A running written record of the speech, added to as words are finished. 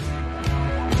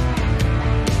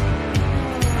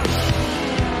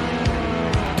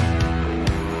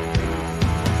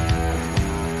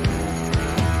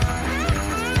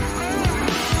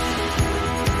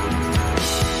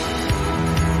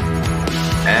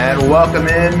And welcome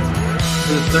in to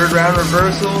the Third Round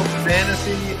Reversal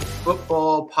Fantasy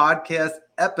Football Podcast,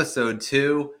 Episode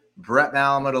 2. Brett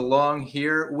Malamud along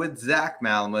here with Zach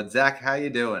Malamud. Zach, how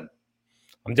you doing?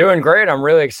 I'm doing great. I'm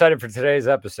really excited for today's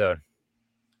episode.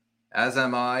 As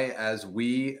am I, as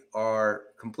we are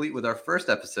complete with our first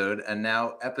episode, and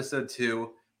now Episode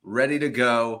 2, ready to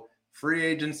go. Free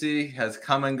agency has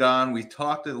come and gone. We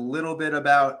talked a little bit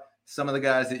about some of the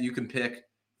guys that you can pick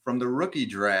from the rookie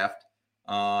draft.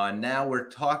 Now we're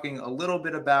talking a little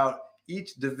bit about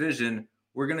each division.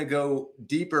 We're going to go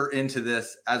deeper into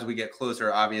this as we get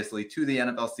closer, obviously, to the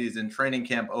NFL season. Training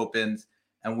camp opens,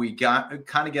 and we kind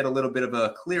of get a little bit of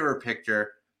a clearer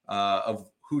picture of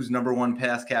who's number one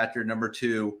pass catcher, number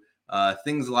two,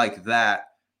 things like that.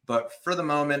 But for the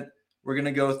moment, we're going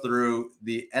to go through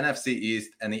the NFC East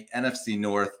and the NFC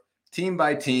North, team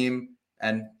by team,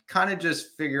 and kind of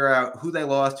just figure out who they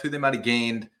lost, who they might have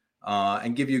gained,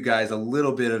 and give you guys a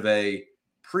little bit of a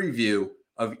preview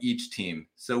of each team.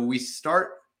 So we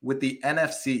start with the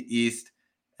NFC East,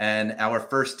 and our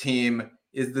first team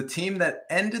is the team that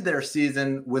ended their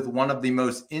season with one of the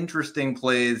most interesting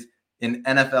plays in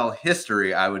NFL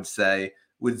history, I would say,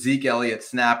 with Zeke Elliott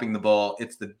snapping the ball.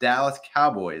 It's the Dallas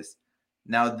Cowboys.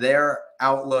 Now, their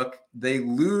outlook, they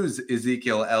lose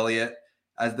Ezekiel Elliott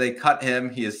as they cut him.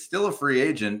 He is still a free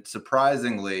agent,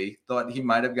 surprisingly. Thought he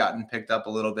might have gotten picked up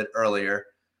a little bit earlier.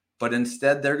 But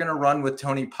instead, they're going to run with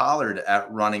Tony Pollard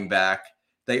at running back.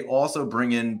 They also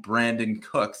bring in Brandon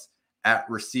Cooks at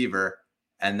receiver.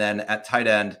 And then at tight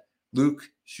end, Luke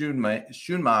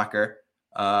Schoonmaker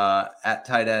at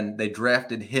tight end. They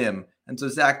drafted him. And so,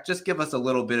 Zach, just give us a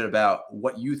little bit about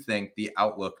what you think the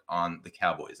outlook on the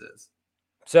Cowboys is.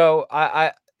 So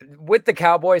I with the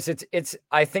Cowboys,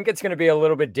 I think it's going to be a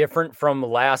little bit different from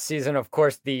last season. Of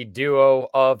course, the duo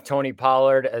of Tony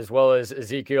Pollard as well as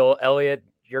Ezekiel Elliott,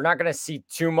 you're not going to see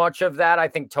too much of that. I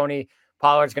think Tony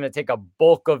Pollard's going to take a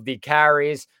bulk of the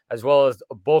carries as well as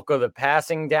a bulk of the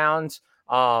passing downs.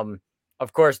 Of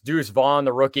course, Deuce Vaughn,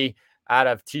 the rookie out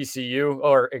of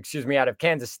out of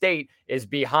Kansas State, is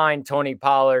behind Tony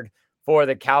Pollard for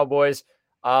the Cowboys.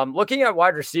 Looking at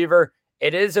wide receiver,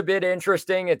 it is a bit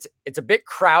interesting. It's a bit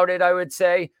crowded, I would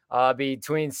say,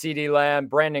 between CeeDee Lamb,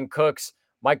 Brandon Cooks,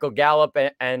 Michael Gallup,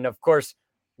 and of course,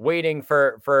 waiting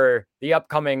for the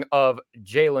upcoming of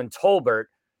Jalen Tolbert.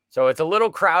 So it's a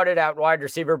little crowded at wide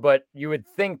receiver, but you would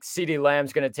think CeeDee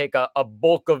Lamb's going to take a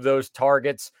bulk of those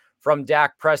targets from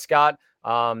Dak Prescott.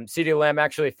 CeeDee Lamb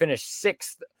actually finished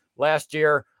sixth last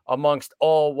year amongst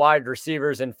all wide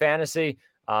receivers in fantasy.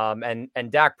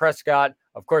 And Dak Prescott,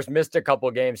 of course, missed a couple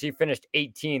of games. He finished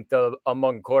 18th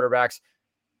among quarterbacks.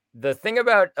 The thing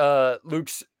about Luke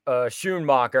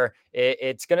Schoonmaker,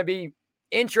 it's going to be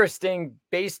interesting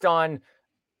based on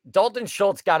Dalton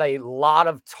Schultz got a lot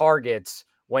of targets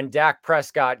when Dak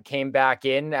Prescott came back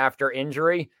in after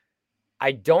injury.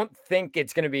 I don't think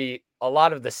it's going to be a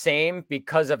lot of the same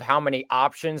because of how many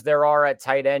options there are at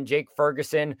tight end. Jake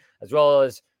Ferguson, as well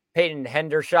as Peyton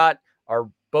Hendershot, are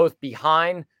both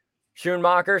behind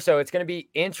Schoonmaker. So it's going to be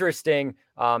interesting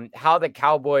how the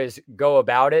Cowboys go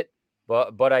about it.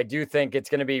 But I do think it's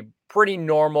going to be pretty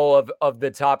normal of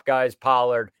the top guys.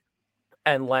 Pollard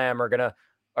and Lamb are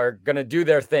gonna do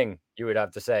their thing, you would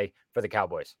have to say, for the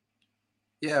Cowboys.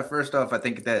 Yeah, first off, I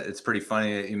think that it's pretty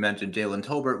funny that you mentioned Jalen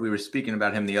Tolbert. We were speaking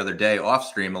about him the other day off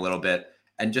stream a little bit,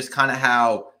 and just kind of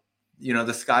how,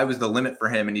 the sky was the limit for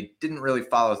him and he didn't really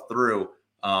follow through.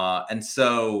 And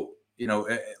so,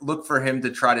 look for him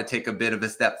to try to take a bit of a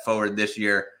step forward this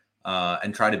year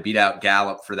and try to beat out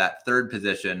Gallup for that third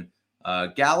position.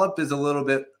 Gallup is a little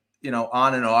bit,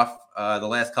 on and off the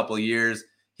last couple of years.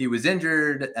 He was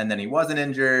injured and then he wasn't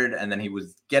injured and then he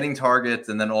was getting targets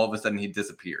and then all of a sudden he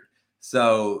disappeared.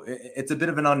 So it's a bit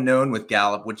of an unknown with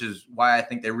Gallup, which is why I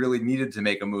think they really needed to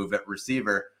make a move at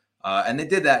receiver. And they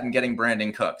did that in getting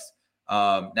Brandon Cooks.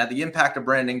 Now, the impact of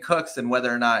Brandon Cooks and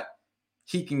whether or not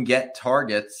he can get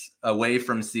targets away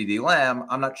from CeeDee Lamb,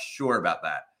 I'm not sure about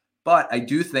that. But I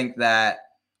do think that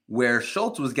where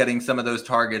Schultz was getting some of those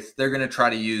targets, they're going to try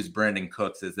to use Brandon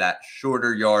Cooks as that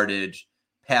shorter yardage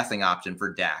passing option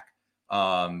for Dak.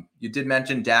 You did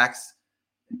mention Dak's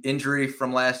injury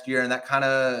from last year, and that kind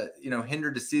of,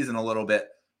 hindered the season a little bit.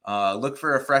 Look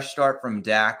for a fresh start from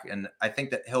Dak, and I think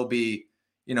that he'll be,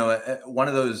 one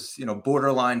of those,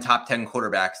 borderline top 10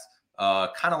 quarterbacks,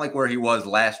 kind of like where he was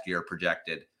last year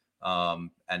projected. And,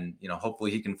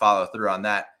 hopefully he can follow through on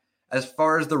that. As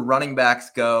far as the running backs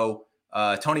go,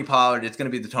 Tony Pollard, it's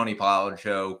going to be the Tony Pollard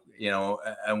show,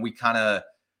 and we kind of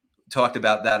talked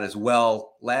about that as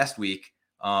well last week,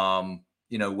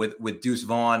 with Deuce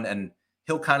Vaughn, and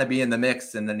he'll kind of be in the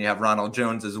mix. And then you have Ronald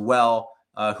Jones as well.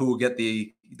 who will get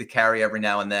the carry every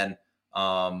now and then.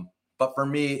 But for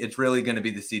me, it's really going to be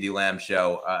the CeeDee Lamb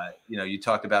show. You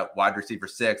talked about wide receiver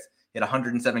 6, he had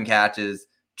 107 catches,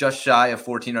 just shy of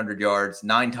 1,400 yards,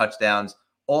 9 touchdowns.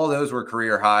 All those were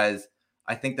career highs.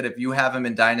 I think that if you have him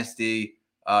in Dynasty,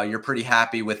 you're pretty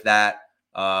happy with that,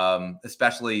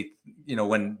 especially,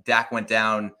 when Dak went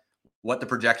down, what the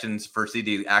projections for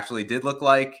CD actually did look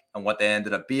like and what they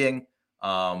ended up being.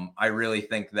 I really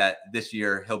think that this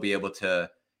year he'll be able to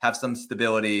have some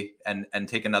stability and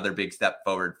take another big step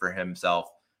forward for himself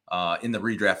in the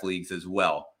redraft leagues as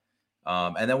well.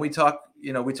 And then we talk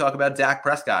about Dak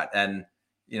Prescott, and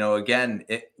again,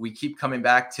 we keep coming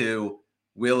back to,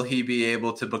 will he be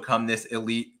able to become this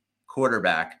elite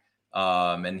quarterback?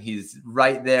 And he's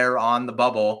right there on the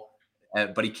bubble,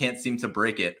 but he can't seem to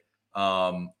break it.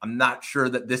 I'm not sure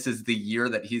that this is the year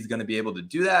that he's going to be able to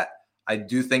do that. I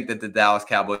do think that the Dallas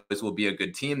Cowboys will be a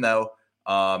good team, though,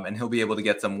 and he'll be able to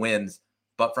get some wins.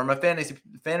 But from a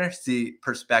fantasy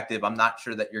perspective, I'm not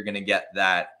sure that you're going to get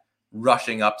that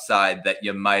rushing upside that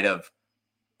you might have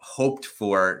hoped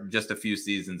for just a few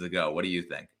seasons ago. What do you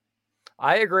think?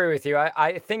 I agree with you.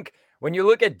 I think when you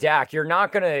look at Dak, you're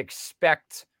not going to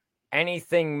expect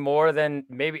anything more than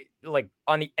maybe like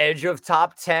on the edge of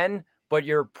top 10, but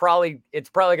it's probably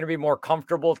going to be more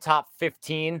comfortable top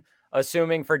 15,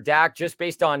 assuming for Dak, just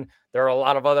based on there are a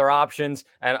lot of other options.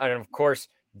 And of course,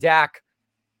 Dak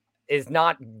is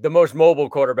not the most mobile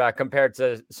quarterback compared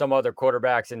to some other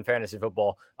quarterbacks in fantasy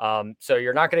football. So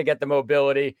you're not going to get the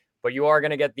mobility, but you are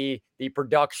going to get the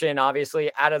production. Obviously,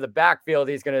 out of the backfield,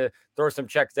 he's going to throw some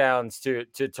checkdowns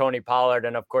to Tony Pollard,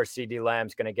 and of course, CeeDee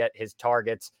Lamb's going to get his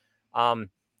targets.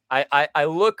 I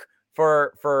look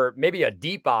for maybe a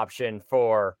deep option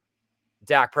for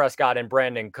Dak Prescott and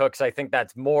Brandon Cooks. I think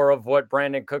that's more of what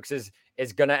Brandon Cooks is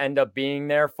going to end up being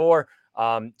there for.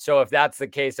 So if that's the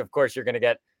case, of course, you're going to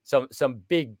get some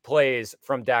big plays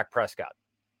from Dak Prescott.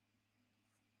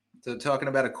 So talking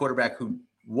about a quarterback who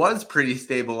was pretty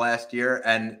stable last year,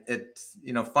 and it's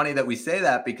funny that we say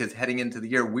that because heading into the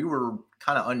year we were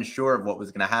kind of unsure of what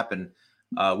was going to happen.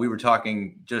 We were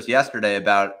talking just yesterday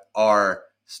about our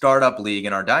startup league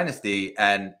in our dynasty,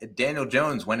 and Daniel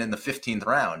Jones went in the 15th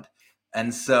round.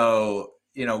 And so,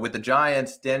 with the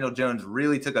Giants, Daniel Jones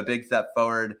really took a big step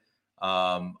forward.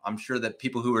 I'm sure that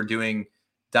people who are doing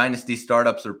dynasty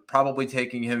startups are probably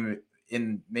taking him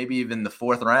in maybe even the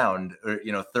 4th round or,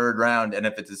 3rd round. And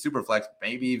if it's a super flex,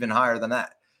 maybe even higher than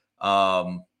that.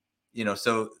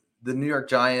 So the New York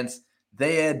Giants,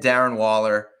 they add Darren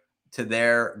Waller to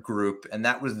their group, and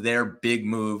that was their big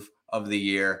move of the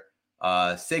year.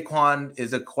 Saquon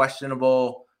is a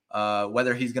questionable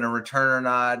whether he's going to return or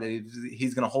not.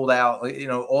 He's going to hold out,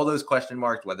 all those question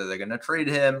marks, whether they're going to trade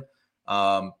him.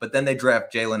 But then they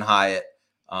draft Jalen Hyatt,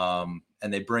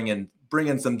 and they bring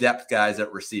in some depth guys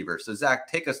at receiver. So Zach,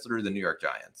 take us through the New York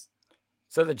Giants.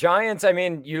 So the Giants,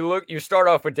 you start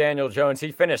off with Daniel Jones.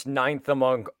 He finished 9th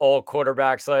among all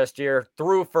quarterbacks last year,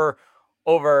 threw for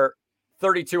over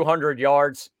 3,200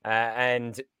 yards,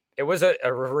 and it was a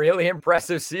really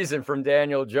impressive season from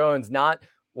Daniel Jones. Not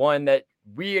one that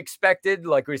we expected,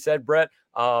 like we said, Brett.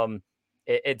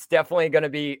 It's definitely going to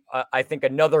be, I think,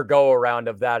 another go around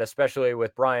of that, especially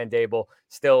with Brian Daboll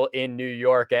still in New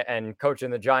York and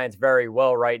coaching the Giants very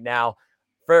well right now.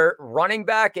 For running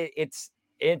back, it's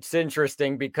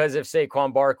interesting because if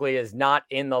Saquon Barkley is not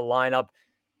in the lineup,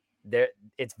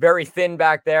 it's very thin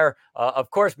back there. Of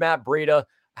course, Matt Breida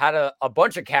had a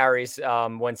bunch of carries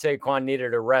when Saquon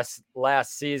needed a rest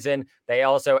last season. They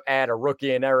also add a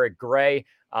rookie in Eric Gray.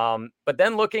 But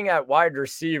then looking at wide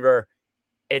receiver,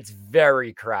 it's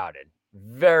very crowded.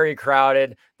 Very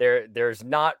crowded. There's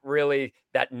not really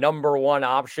that number one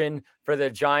option for the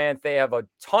Giants. They have a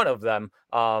ton of them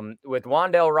with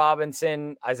Wan'Dale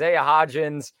Robinson, Isaiah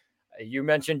Hodgins. You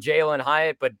mentioned Jalen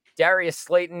Hyatt, but Darius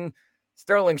Slayton,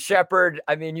 Sterling Shepard.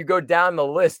 You go down the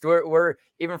list. We're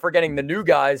even forgetting the new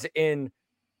guys in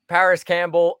Paris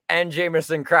Campbell and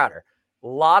Jamison Crowder. A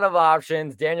lot of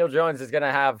options. Daniel Jones is going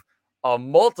to have a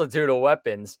multitude of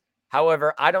weapons.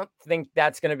 However, I don't think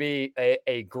that's going to be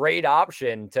a great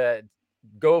option to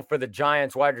go for the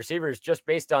Giants wide receivers just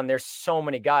based on there's so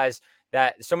many guys,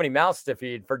 so many mouths to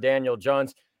feed for Daniel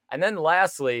Jones. And then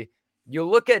lastly, you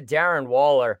look at Darren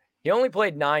Waller. He only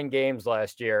played 9 games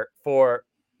last year for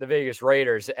the Vegas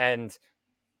Raiders, and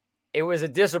it was a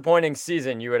disappointing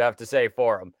season, you would have to say,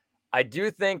 for him. I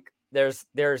do think there's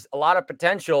a lot of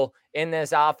potential in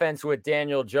this offense with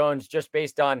Daniel Jones just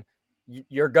based on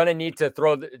you're going to need to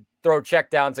throw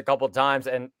checkdowns a couple of times,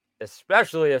 and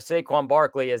especially if Saquon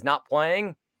Barkley is not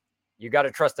playing, you got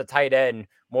to trust a tight end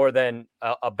more than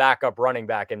a backup running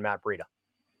back in Matt Breida.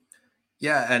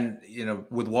 Yeah, and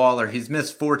with Waller, he's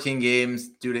missed 14 games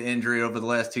due to injury over the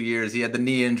last 2 years. He had the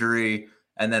knee injury,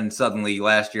 and then suddenly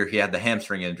last year he had the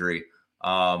hamstring injury.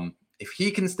 If he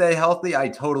can stay healthy, I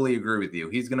totally agree with you.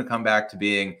 He's going to come back to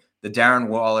being the Darren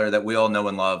Waller that we all know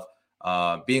and love,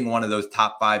 being one of those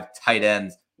top 5 tight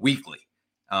ends weekly,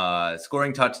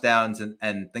 scoring touchdowns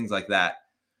and things like that.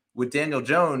 With Daniel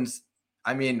Jones,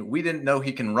 I mean, we didn't know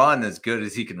he can run as good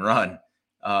as he can run.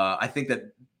 I think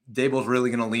that Dable's really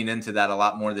going to lean into that a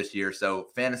lot more this year. So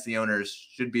fantasy owners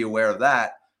should be aware of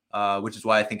that, which is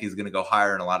why I think he's going to go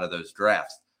higher in a lot of those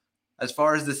drafts. As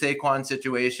far as the Saquon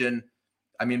situation,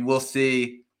 I mean, we'll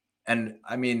see. And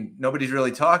I mean, nobody's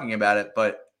really talking about it,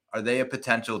 but are they a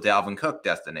potential Dalvin Cook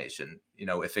destination?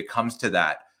 If it comes to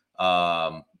that,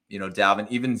 Dalvin,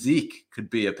 even Zeke could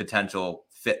be a potential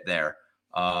fit there.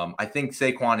 I think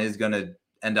Saquon is going to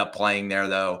end up playing there,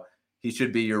 though. He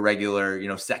should be your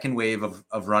regular, second wave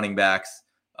of running backs,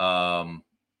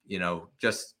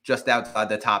 just outside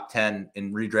the top 10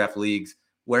 in redraft leagues,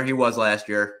 where he was last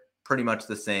year, pretty much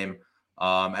the same.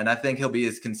 And I think he'll be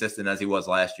as consistent as he was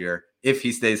last year if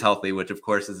he stays healthy, which, of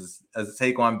course, is a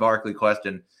Saquon Barkley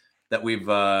question that we've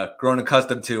grown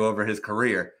accustomed to over his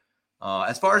career.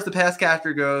 As far as the pass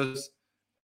catcher goes,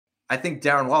 I think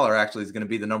Darren Waller actually is going to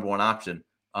be the number one option.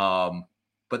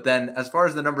 But then as far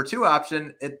as the number 2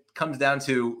 option, it comes down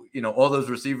to, all those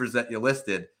receivers that you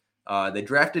listed. They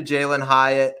drafted Jalen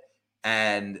Hyatt,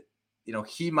 and,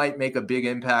 he might make a big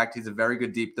impact. He's a very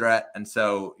good deep threat. And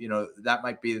so, that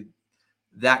might be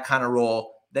that kind of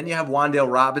role. Then you have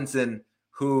Wan'Dale Robinson,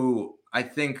 who I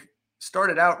think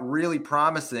started out really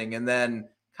promising and then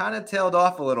kind of tailed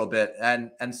off a little bit.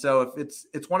 And so if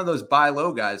it's one of those buy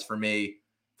low guys for me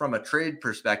from a trade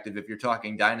perspective, if you're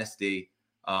talking dynasty,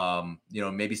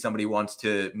 maybe somebody wants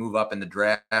to move up in the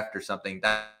draft or something,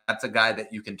 that's a guy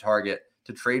that you can target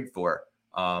to trade for.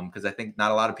 Because I think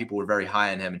not a lot of people were very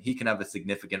high on him, and he can have a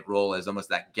significant role as almost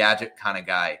that gadget kind of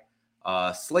guy.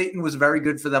 Slayton was very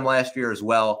good for them last year as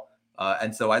well.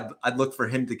 And so I'd look for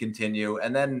him to continue.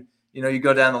 And then, you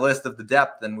go down the list of the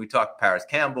depth, and we talk Paris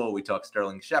Campbell, we talk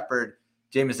Sterling Shepard,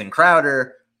 Jamison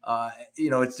Crowder.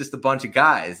 It's just a bunch of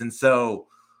guys. And so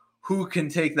who can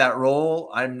take that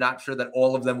role? I'm not sure that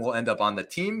all of them will end up on the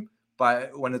team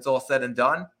when it's all said and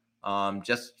done.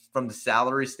 Just from the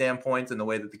salary standpoint and the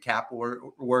way that the cap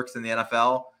works in the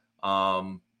NFL,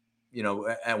 and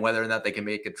whether or not they can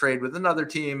make a trade with another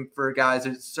team for guys,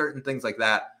 there's certain things like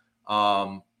that.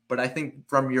 But I think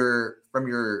from your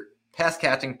pass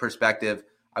catching perspective,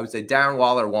 I would say Darren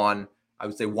Waller 1, I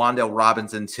would say Wan'Dale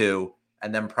Robinson 2,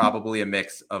 and then probably a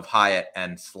mix of Hyatt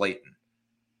and Slayton.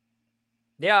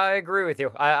 Yeah, I agree with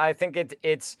you. I think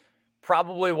it's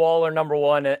probably Waller number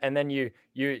 1, and then you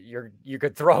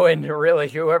could throw in really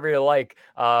whoever you like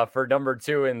for number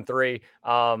 2 and 3.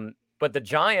 But the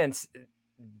Giants,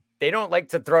 they don't like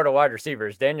to throw to wide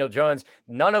receivers. Daniel Jones,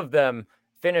 none of them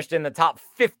finished in the top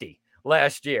 50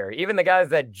 last year. Even the guys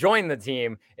that joined the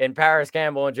team in Paris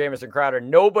Campbell and Jamison Crowder,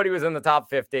 nobody was in the top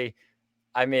 50.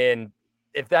 I mean,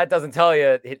 if that doesn't tell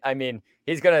you,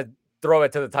 he's going to throw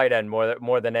it to the tight end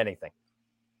more than anything.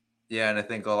 Yeah, and I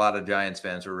think a lot of Giants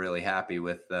fans were really happy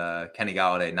with Kenny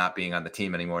Golladay not being on the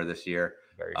team anymore this year.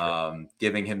 Very true.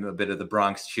 Giving him a bit of the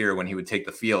Bronx cheer when he would take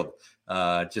the field,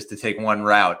 just to take one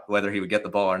route, whether he would get the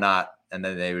ball or not, and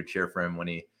then they would cheer for him when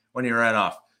he ran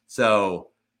off. So,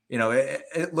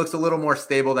 it looks a little more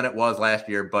stable than it was last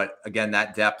year. But again,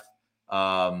 that depth,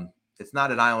 it's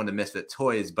not an island of misfit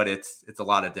toys, but it's a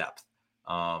lot of depth.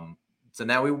 So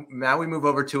now we move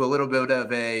over to a little bit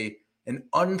of an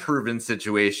unproven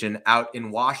situation out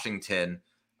in Washington.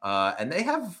 And they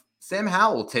have Sam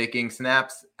Howell taking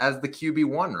snaps as the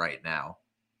QB1 right now.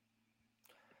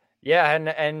 Yeah,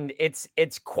 and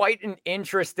it's quite an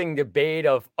interesting debate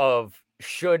of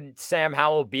should Sam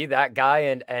Howell be that guy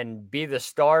and be the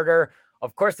starter.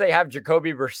 Of course, they have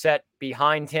Jacoby Brissett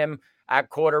behind him at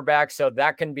quarterback, so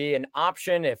that can be an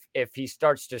option if he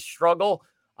starts to struggle.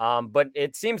 But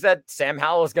it seems that Sam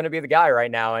Howell is going to be the guy right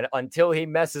now, and until he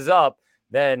messes up,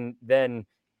 then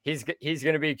he's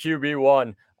going to be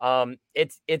QB1.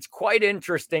 It's quite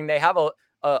interesting. They have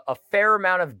a fair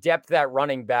amount of depth at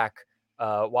running back.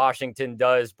 Washington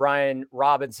does. Brian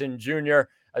Robinson Jr.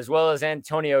 as well as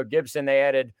Antonio Gibson. They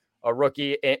added a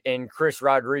rookie in Chris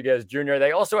Rodriguez Jr.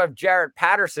 They also have Jarrett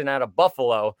Patterson out of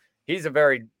Buffalo. He's a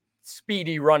very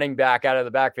speedy running back out of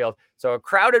the backfield. So a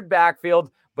crowded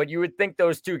backfield, but you would think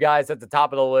those two guys at the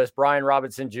top of the list, Brian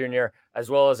Robinson Jr.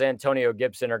 as well as Antonio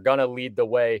Gibson, are going to lead the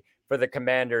way for the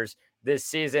Commanders this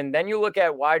season. Then you look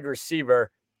at wide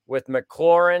receiver with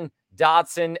McLaurin,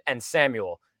 Dotson, and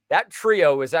Samuel. That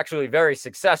trio is actually very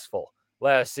successful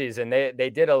last season. They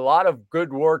did a lot of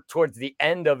good work towards the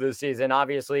end of the season.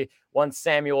 Obviously, once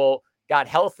Samuel got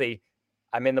healthy,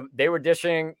 I mean, they were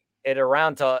dishing it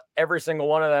around to every single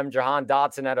one of them. Jahan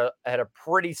Dotson had a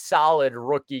pretty solid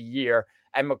rookie year,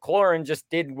 and McLaurin just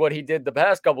did what he did the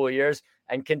past couple of years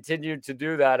and continued to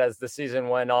do that as the season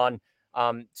went on.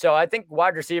 So I think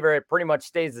wide receiver, it pretty much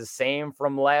stays the same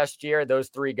from last year, those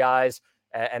three guys,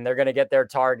 and they're going to get their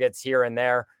targets here and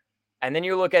there. And then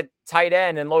you look at tight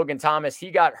end and Logan Thomas,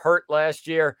 he got hurt last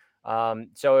year.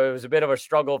 So it was a bit of a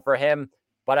struggle for him,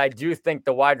 but I do think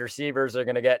the wide receivers are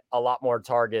going to get a lot more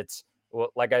targets.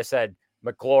 Like I said,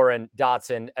 McLaurin,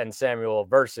 Dotson, and Samuel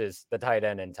versus the tight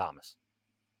end and Thomas.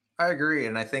 I agree.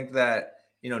 And I think that,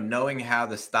 knowing how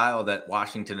the style that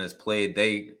Washington has played,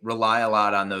 they rely a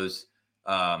lot on those,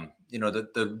 the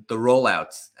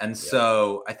rollouts. And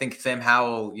so I think Sam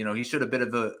Howell, he showed a bit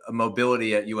of a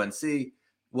mobility at UNC.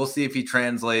 We'll see if he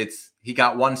translates. He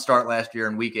got one start last year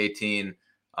in week 18.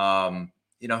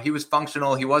 He was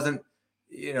functional. He wasn't,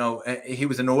 he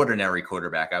was an ordinary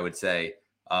quarterback, I would say.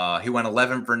 He went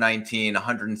 11 for 19,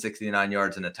 169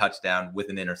 yards and a touchdown with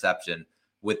an interception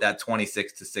with that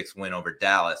 26-6 win over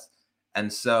Dallas.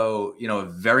 And so, a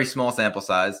very small sample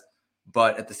size,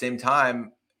 but at the same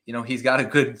time, he's got a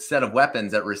good set of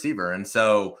weapons at receiver. And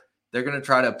so they're going to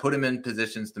try to put him in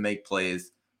positions to make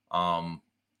plays.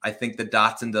 I think that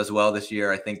Dotson does well this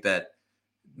year. I think that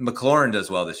McLaurin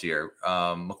does well this year.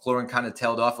 McLaurin kind of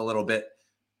tailed off a little bit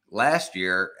last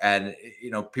year, and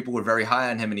people were very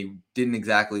high on him, and he didn't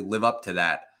exactly live up to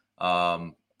that.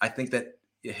 I think that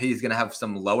he's going to have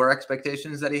some lower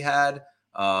expectations that he had,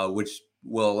 which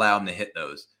will allow him to hit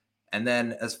those. And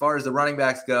then as far as the running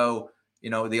backs go,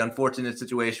 the unfortunate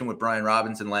situation with Brian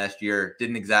Robinson last year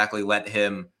didn't exactly let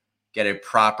him get a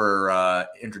proper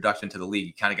introduction to the league.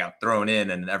 He kind of got thrown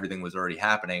in and everything was already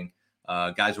happening.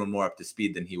 Guys were more up to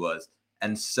speed than he was.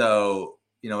 And so,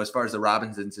 as far as the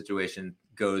Robinson situation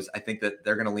goes, I think that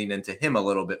they're going to lean into him a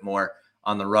little bit more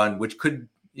on the run, which could,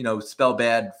 spell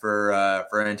bad for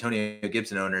Antonio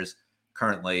Gibson owners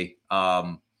currently.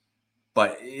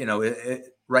 But,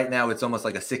 right now it's almost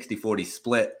like a 60-40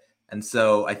 split. And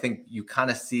so I think you kind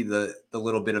of see the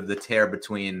little bit of the tear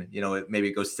between, maybe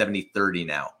it goes 70-30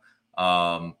 now.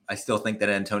 I still think that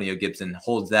Antonio Gibson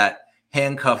holds that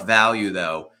handcuff value,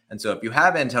 though. And so if you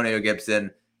have Antonio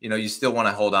Gibson, you still want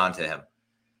to hold on to him.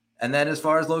 And then as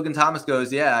far as Logan Thomas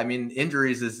goes,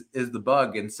 injuries is the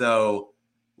bug. And so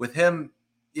with him,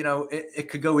 it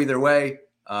could go either way.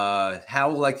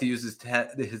 Howell like to use his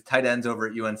tight ends over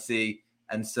at UNC.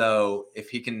 And so if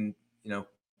he can,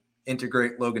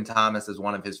 integrate Logan Thomas as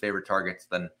one of his favorite targets,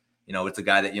 then, it's a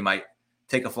guy that you might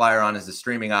take a flyer on as a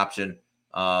streaming option.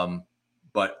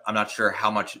 But I'm not sure how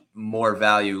much more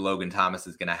value Logan Thomas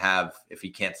is going to have if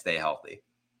he can't stay healthy.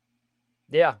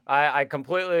 Yeah, I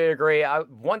completely agree.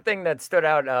 One thing that stood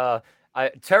out,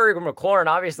 Terry McLaurin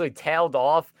obviously tailed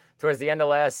off towards the end of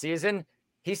last season.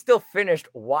 He still finished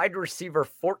wide receiver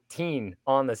 14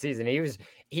 on the season.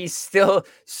 He's still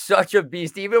such a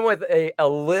beast, even with a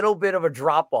little bit of a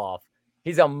drop off.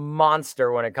 He's a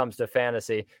monster when it comes to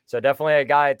fantasy. So definitely a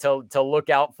guy to look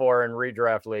out for in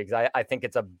redraft leagues. I think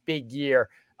it's a big year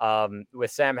with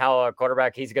Sam Howell,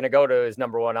 quarterback. He's going to go to his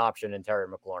number one option in Terry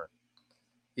McLaurin.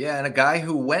 Yeah, and a guy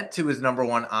who went to his number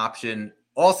one option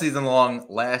all season long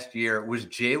last year was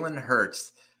Jalen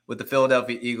Hurts with the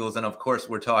Philadelphia Eagles. And of course,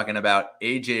 we're talking about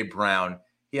A.J. Brown.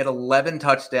 He had 11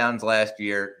 touchdowns last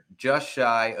year, just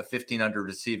shy of 1,500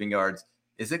 receiving yards.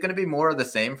 Is it going to be more of the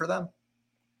same for them?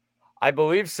 I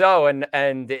believe so. And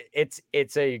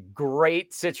it's a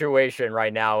great situation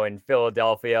right now in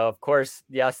Philadelphia. Of course,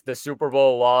 yes, the Super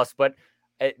Bowl loss, but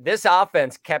this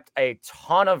offense kept a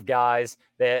ton of guys.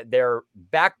 They're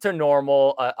back to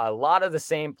normal. A lot of the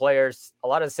same players, a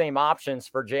lot of the same options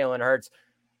for Jalen Hurts.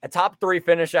 A top 3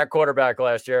 finish at quarterback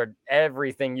last year.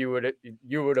 Everything you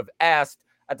would have asked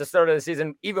at the start of the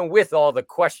season, even with all the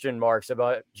question marks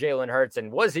about Jalen Hurts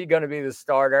and was he going to be the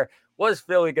starter? Was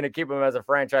Philly going to keep him as a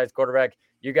franchise quarterback?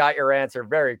 You got your answer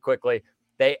very quickly.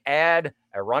 They add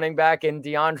a running back in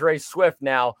DeAndre Swift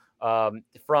now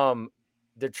from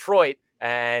Detroit.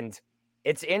 And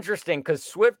it's interesting because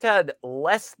Swift had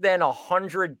less than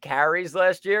 100 carries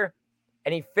last year,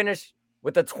 and he finished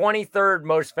with the 23rd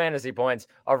most fantasy points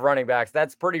of running backs.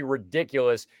 That's pretty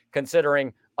ridiculous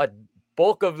considering a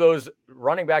bulk of those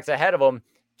running backs ahead of him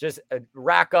just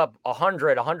rack up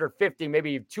 100, 150,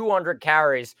 maybe 200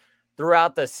 carries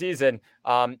throughout the season.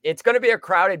 It's going to be a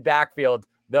crowded backfield,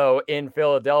 though, in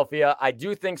Philadelphia. I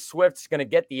do think Swift's going to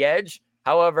get the edge.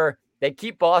 However, they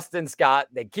keep Boston Scott.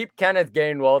 They keep Kenneth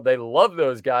Gainwell. They love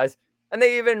those guys. And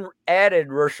they even added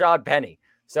Rashad Penny.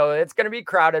 So it's going to be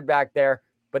crowded back there.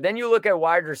 But then you look at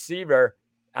wide receiver,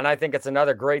 and I think it's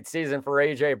another great season for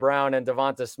A.J. Brown and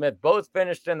Devonta Smith. Both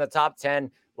finished in the top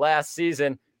 10 last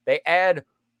season. They add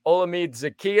Olamide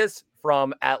Zaccheaus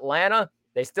from Atlanta.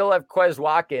 They still have Quez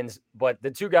Watkins, but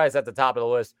the two guys at the top of the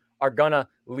list are going to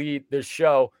lead the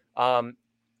show. And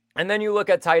then you look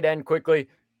at tight end quickly.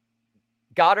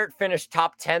 Goddard finished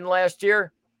top 10 last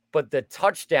year, but the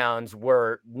touchdowns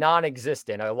were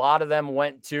non-existent. A lot of them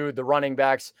went to the running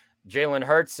backs, Jalen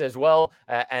Hurts as well,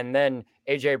 and then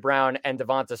A.J. Brown and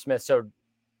Devonta Smith. So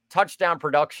touchdown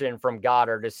production from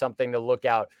Goddard is something to look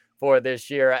out for this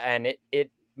year, and it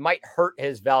might hurt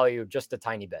his value just a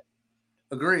tiny bit.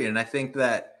 Agree. And I think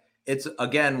that it's,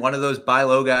 again, one of those buy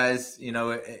low guys. You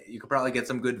could probably get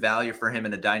some good value for him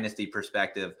in a dynasty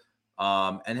perspective.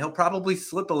 And he'll probably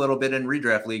slip a little bit in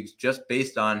redraft leagues just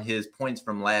based on his points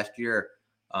from last year.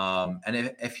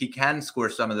 And if he can score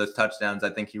some of those touchdowns, I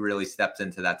think he really steps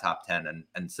into that top 10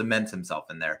 and cements himself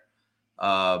in there.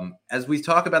 As we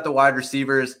talk about the wide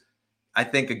receivers, I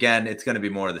think, again, it's going to be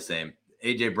more of the same.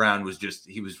 A.J. Brown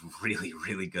he was really,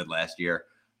 really good last year.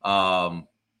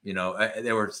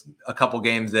 There were a couple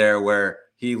games there where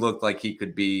he looked like he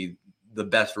could be the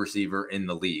best receiver in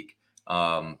the league.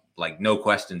 Like no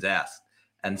questions asked.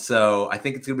 And so I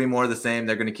think it's going to be more of the same.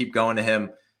 They're going to keep going to him,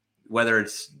 whether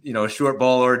it's, a short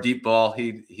ball or a deep ball.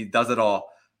 He does it all.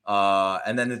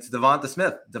 And then it's Devonta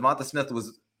Smith. Devonta Smith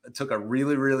took a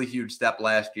really, really huge step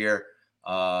last year,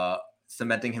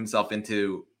 cementing himself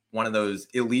into one of those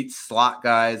elite slot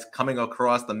guys coming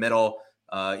across the middle,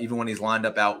 even when he's lined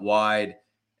up out wide.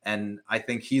 And I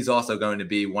think he's also going to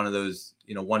be one of those,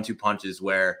 1-2 punches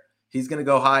where he's going to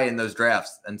go high in those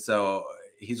drafts. And so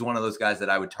he's one of those guys that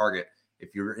I would target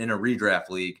if you're in a redraft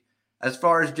league. As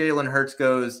far as Jalen Hurts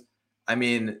goes, I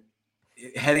mean,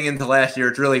 heading into last year,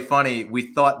 it's really funny.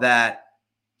 We thought that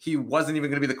he wasn't even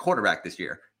going to be the quarterback this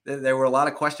year. There were a lot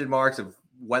of question marks of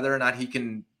whether or not he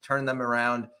can turn them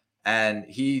around, and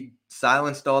he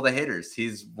silenced all the haters.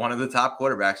 He's one of the top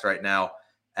quarterbacks right now,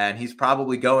 and he's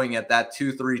probably going at that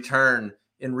 2-3 turn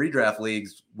in redraft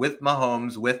leagues with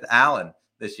Mahomes, with Allen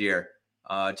this year.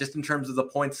 Just in terms of the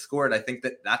points scored, I think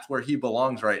that's where he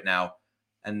belongs right now.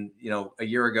 And, a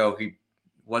year ago, he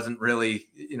wasn't really,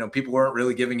 people weren't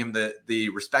really giving him the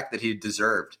respect that he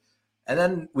deserved. And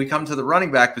then we come to the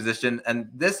running back position, and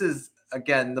this is,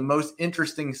 again, the most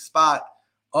interesting spot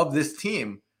of this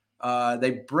team.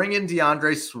 They bring in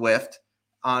DeAndre Swift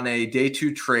on a day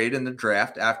 2 trade in the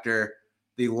draft after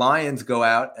the Lions go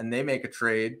out and they make a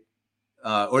trade,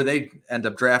 or they end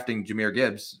up drafting Jahmyr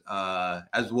Gibbs,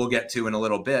 as we'll get to in a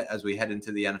little bit as we head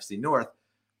into the NFC North.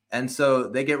 And so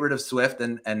they get rid of Swift,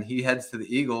 and he heads to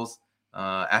the Eagles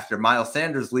after Miles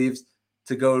Sanders leaves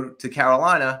to go to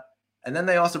Carolina. And then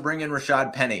they also bring in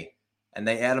Rashad Penny, and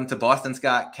they add him to Boston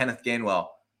Scott, Kenneth Gainwell.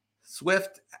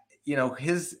 Swift,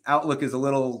 his outlook is a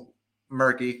little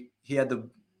murky. He had the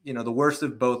worst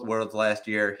of both worlds last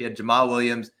year. He had Jamal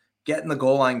Williams getting the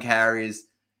goal line carries,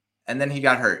 and then he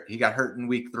got hurt. He got hurt in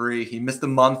week 3. He missed a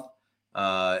month.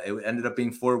 It ended up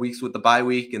being 4 weeks with the bye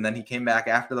week, and then he came back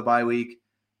after the bye week.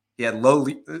 He had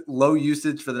low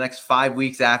usage for the next 5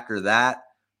 weeks after that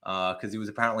because he was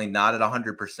apparently not at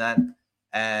 100%.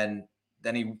 And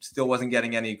then he still wasn't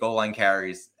getting any goal line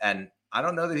carries. And I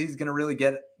don't know that he's going to really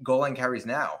get goal line carries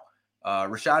now.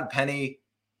 Rashad Penny,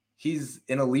 he's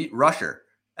an elite rusher.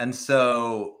 And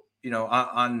so,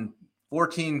 on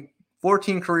 14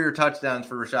 career touchdowns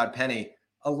for Rashad Penny,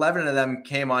 11 of them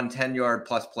came on 10-yard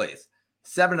plus plays.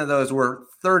 7 of those were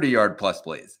 30-yard plus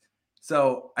plays.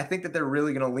 So I think that they're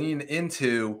really going to lean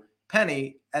into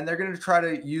Penny, and they're going to try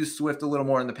to use Swift a little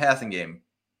more in the passing game.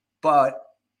 But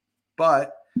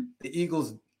the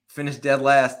Eagles finished dead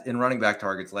last in running back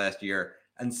targets last year.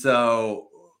 And so,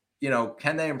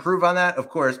 can they improve on that? Of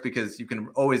course, because you can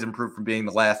always improve from being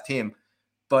the last team.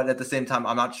 But at the same time,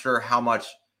 I'm not sure how much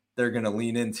they're going to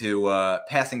lean into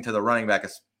passing to the running back,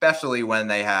 especially when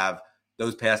they have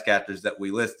those pass catchers that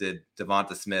we listed: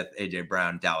 Devonta Smith, A.J.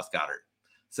 Brown, Dallas Goedert.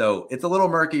 So it's a little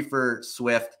murky for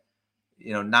Swift.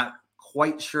 Not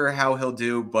quite sure how he'll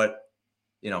do, but,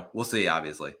 we'll see,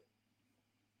 obviously.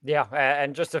 Yeah,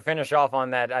 and just to finish off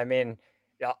on that, I mean,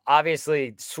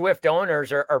 obviously Swift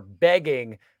owners are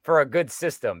begging for a good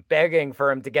system, begging for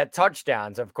him to get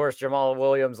touchdowns. Of course, Jamal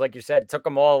Williams, like you said, took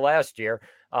them all last year.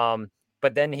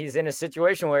 But then he's in a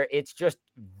situation where it's just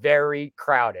very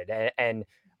crowded. And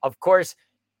of course,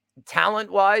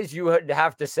 talent-wise, you would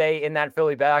have to say in that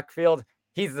Philly backfield,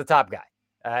 he's the top guy.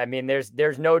 I mean,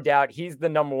 there's no doubt he's the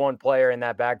number one player in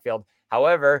that backfield.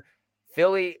 However,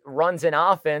 Philly runs an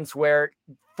offense where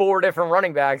 4 different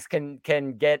running backs can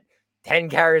get 10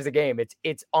 carries a game.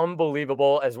 It's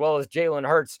unbelievable, as well as Jalen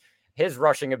Hurts, his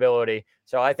rushing ability.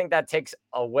 So I think that takes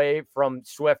away from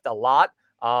Swift a lot.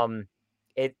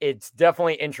 It's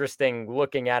definitely interesting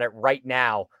looking at it right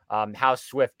now, how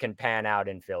Swift can pan out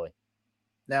in Philly.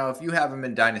 Now, if you have him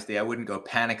in Dynasty, I wouldn't go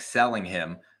panic selling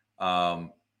him.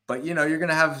 But, you're going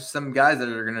to have some guys that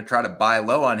are going to try to buy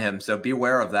low on him. So be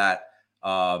aware of that.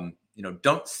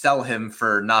 Don't sell him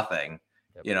for nothing,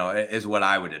 is what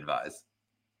I would advise.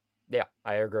 Yeah,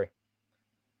 I agree.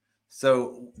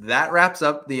 So that wraps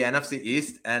up the NFC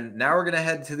East. And now we're going to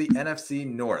head to the NFC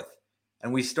North.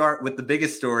 And we start with the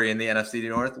biggest story in the NFC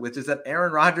North, which is that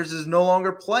Aaron Rodgers is no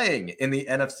longer playing in the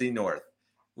NFC North,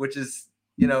 which is,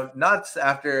 nuts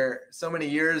after so many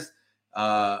years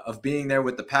of being there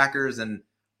with the Packers. And,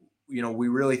 we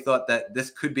really thought that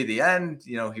this could be the end.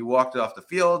 He walked off the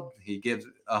field. He gives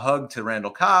a hug to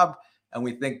Randall Cobb. And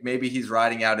we think maybe he's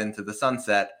riding out into the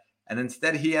sunset. And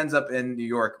instead, he ends up in New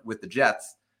York with the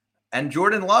Jets. And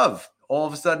Jordan Love, all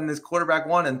of a sudden, is quarterback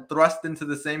one and thrust into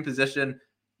the same position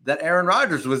that Aaron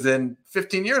Rodgers was in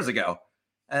 15 years ago.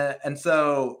 And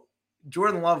so,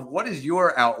 Jordan Love, what is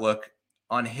your outlook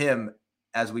on him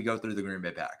as we go through the Green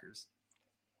Bay Packers?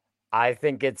 I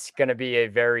think it's going to be a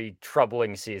very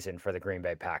troubling season for the Green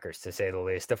Bay Packers, to say the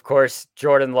least. Of course,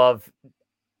 Jordan Love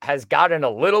has gotten a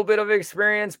little bit of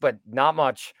experience, but not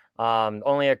much.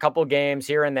 Only a couple games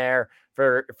here and there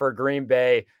for Green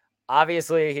Bay.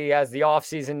 Obviously, he has the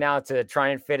offseason now to try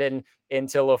and fit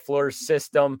into LaFleur's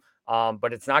system,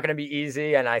 but it's not going to be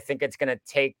easy, and I think it's going to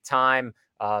take time.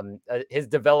 His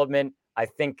development, I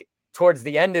think, towards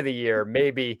the end of the year,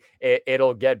 maybe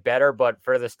it'll get better, but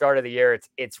for the start of the year,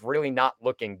 it's really not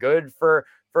looking good for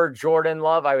Jordan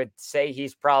Love. I would say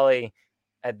he's probably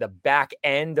at the back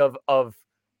end of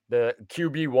the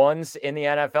QB1s in the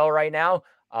NFL right now.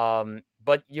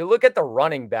 But you look at the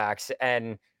running backs,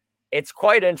 and it's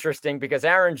quite interesting because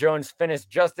Aaron Jones finished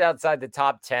just outside the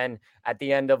top 10 at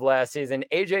the end of last season.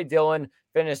 A.J. Dillon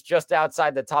finished just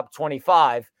outside the top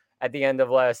 25 at the end of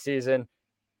last season.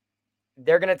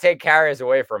 They're going to take carries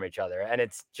away from each other, and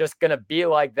it's just going to be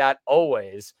like that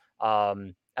always,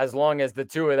 as long as the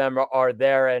two of them are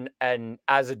there and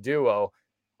as a duo.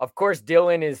 Of course,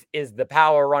 Dillon is the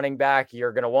power running back.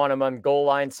 You're going to want him on goal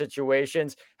line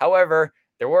situations. However,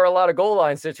 there were a lot of goal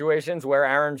line situations where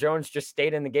Aaron Jones just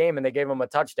stayed in the game and they gave him a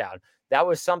touchdown. That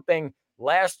was something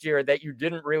last year that you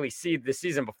didn't really see the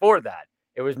season before that.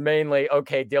 It was mainly,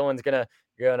 okay, Dillon's going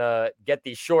to get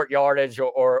the short yardage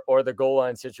or the goal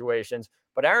line situations.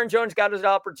 But Aaron Jones got his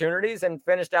opportunities and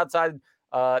finished outside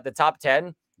the top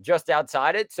 10, just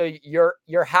outside it. So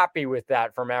you're happy with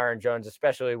that from Aaron Jones,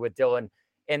 especially with Dillon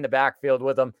in the backfield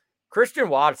with him. Christian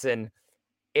Watson,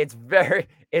 it's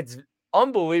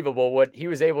unbelievable what he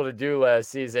was able to do last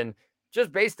season,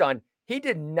 just based on he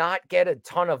did not get a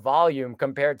ton of volume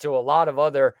compared to a lot of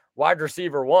other wide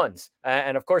receiver ones.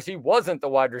 And of course, he wasn't the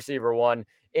wide receiver one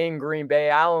in Green Bay.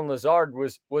 Allen Lazard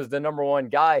was the number one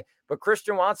guy, but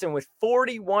Christian Watson with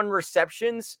 41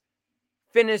 receptions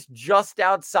finished just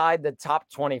outside the top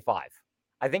 25.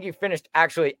 I think he finished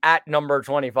actually at number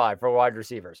 25 for wide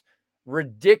receivers.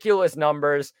 Ridiculous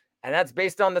numbers, and that's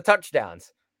based on the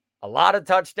touchdowns. A lot of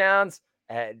touchdowns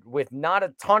with not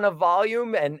a ton of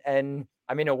volume, and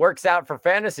I mean, it works out for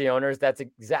fantasy owners. That's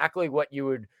exactly what you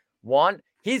would want.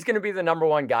 He's going to be the number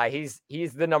one guy.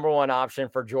 He's the number one option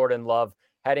for Jordan Love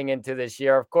heading into this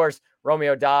year. Of course,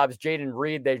 Romeo Doubs, Jaden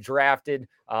Reed, they drafted.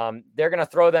 They're going to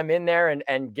throw them in there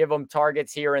and give them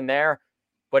targets here and there,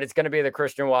 but it's going to be the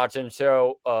Christian Watson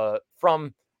show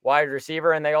from wide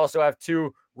receiver. And they also have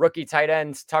two rookie tight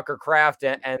ends, Tucker Kraft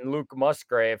and Luke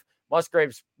Musgrave.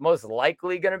 Musgrave's most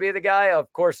likely going to be the guy.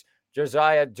 Of course,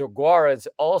 Josiah Jaguar is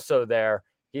also there.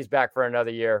 He's back for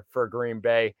another year for Green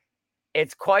Bay.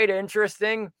 It's quite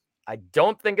interesting. I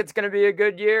don't think it's going to be a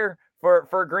good year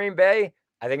for Green Bay.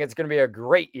 I think it's going to be a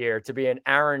great year to be an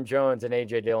Aaron Jones and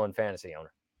A.J. Dillon fantasy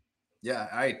owner. Yeah,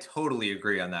 I totally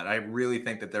agree on that. I really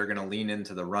think that they're going to lean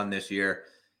into the run this year.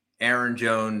 Aaron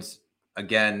Jones,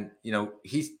 again,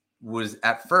 he was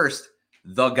at first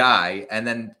the guy. And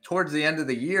then towards the end of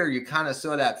the year, you kind of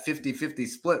saw that 50-50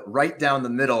 split right down the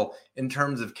middle in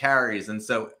terms of carries. And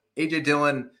so A.J.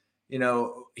 Dillon,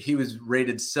 he was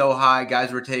rated so high.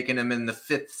 Guys were taking him in the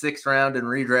 5th, 6th round in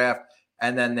redraft.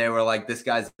 And then they were like, this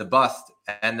guy's the bust.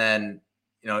 And then,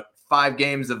 5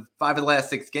 of the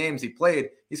last 6 games he played,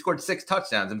 he scored 6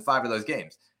 touchdowns in 5 of those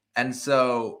games. And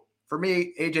so for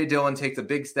me, A.J. Dillon takes a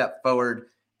big step forward.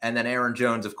 And then Aaron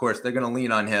Jones, of course, they're going to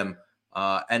lean on him.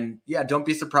 And yeah, don't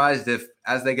be surprised if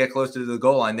as they get closer to the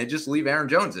goal line, they just leave Aaron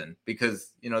Jones in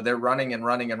because, they're running and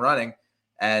running and running.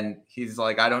 And he's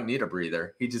like, I don't need a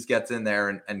breather. He just gets in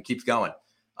there and keeps going.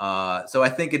 So I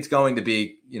think it's going to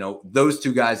be, those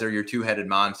two guys are your two-headed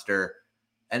monster.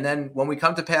 And then when we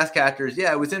come to pass catchers,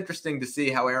 it was interesting to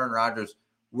see how Aaron Rodgers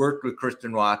worked with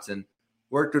Christian Watson,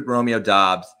 worked with Romeo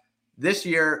Doubs. This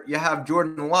year, you have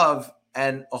Jordan Love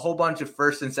and a whole bunch of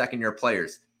first and second year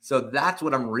players. So that's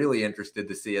what I'm really interested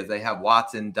to see, as they have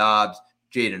Watson, Doubs,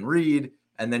 Jaden Reed,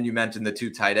 and then you mentioned the two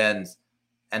tight ends.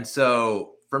 And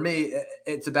so for me,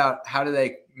 it's about how do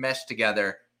they mesh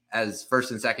together as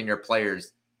first and second year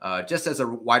players, just as a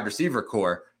wide receiver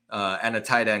core and a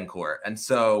tight end core. And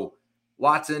so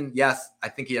Watson, yes, I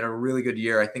think he had a really good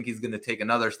year. I think he's going to take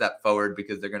another step forward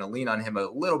because they're going to lean on him a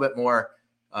little bit more,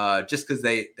 just because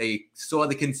they saw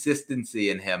the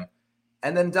consistency in him.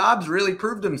 And then Doubs really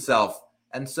proved himself.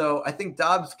 And so I think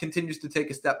Doubs continues to take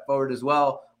a step forward as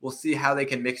well. We'll see how they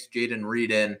can mix Jaden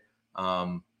Reed in.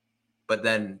 But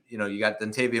then, you got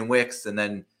Dontavian Wicks, and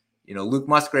then, Luke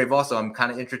Musgrave also. I'm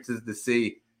kind of interested to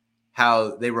see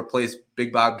how they replace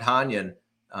Big Bob Tonyan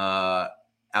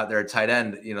out there at tight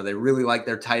end. They really like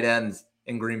their tight ends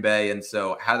in Green Bay. And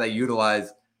so how they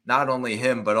utilize not only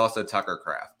him, but also Tucker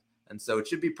Kraft. And so it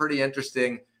should be pretty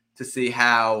interesting to see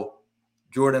how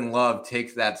Jordan Love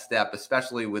takes that step,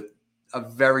 especially with a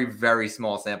very, very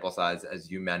small sample size,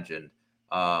 as you mentioned.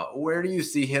 Where do you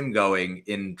see him going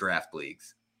in draft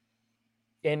leagues?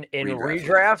 In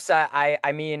redrafts,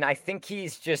 I mean, I think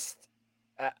he's just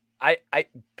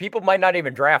people might not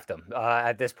even draft him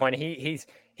at this point.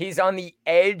 He's on the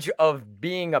edge of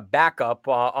being a backup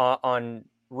on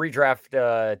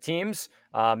redraft teams,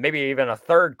 maybe even a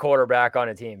third quarterback on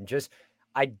a team. Just,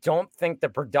 I don't think the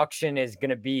production is going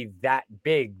to be that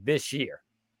big this year.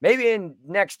 Maybe in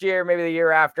next year, maybe the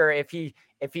year after, if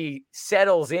he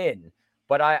settles in.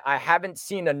 But I haven't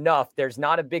seen enough. There's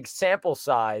not a big sample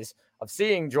size of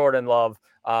seeing Jordan Love.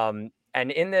 And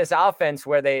in this offense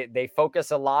where they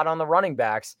focus a lot on the running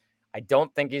backs, I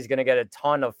don't think he's going to get a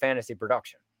ton of fantasy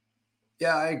production.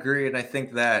 Yeah, I agree. And I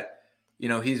think that,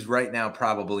 he's right now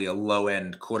probably a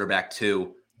low-end quarterback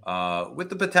too, with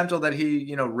the potential that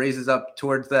he, raises up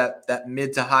towards that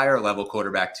mid to higher level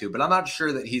quarterback too. But I'm not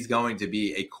sure that he's going to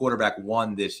be a quarterback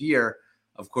one this year.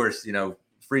 Of course,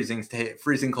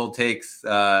 freezing cold takes,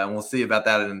 and we'll see about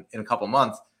that in a couple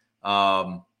months.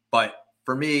 But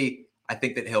for me, I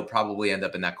think that he'll probably end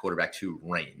up in that quarterback 2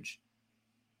 range.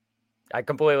 I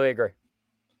completely agree.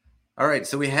 All right,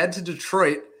 so we head to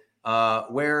Detroit,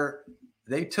 where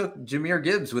they took Jahmyr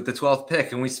Gibbs with the 12th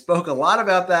pick, and we spoke a lot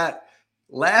about that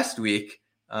last week,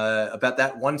 about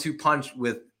that 1-2 punch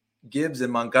with Gibbs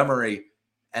and Montgomery.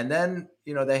 And then,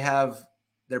 they have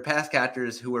their pass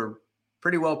catchers who are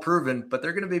pretty well proven, but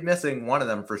they're going to be missing one of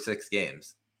them for 6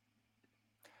 games.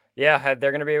 Yeah,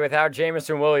 they're going to be without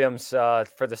Jameson Williams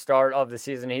for the start of the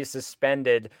season. He's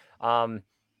suspended. But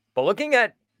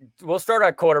we'll start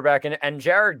at quarterback, and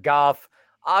Jared Goff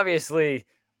obviously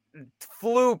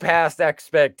flew past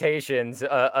expectations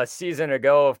a season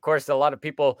ago. Of course, a lot of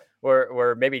people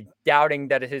were maybe doubting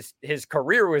that his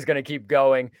career was going to keep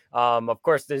going. Of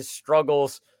course, his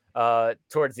struggles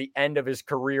towards the end of his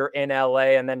career in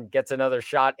LA, and then gets another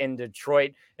shot in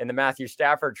Detroit in the Matthew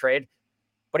Stafford trade.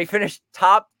 But he finished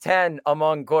top 10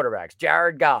 among quarterbacks.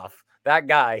 Jared Goff, that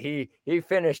guy, he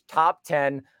finished top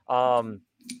 10.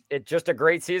 It's just a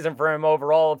great season for him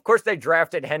overall. Of course, they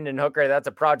drafted Hendon Hooker. That's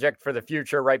a project for the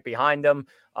future right behind him.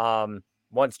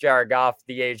 Once Jared Goff,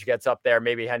 the age gets up there,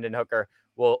 maybe Hendon Hooker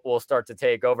will start to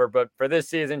take over. But for this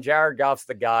season, Jared Goff's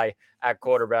the guy at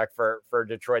quarterback for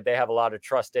Detroit. They have a lot of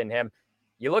trust in him.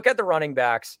 You look at the running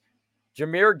backs,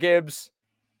 Jahmyr Gibbs,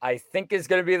 I think, is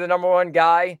going to be the number one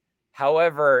guy.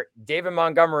 However, David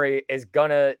Montgomery is going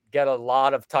to get a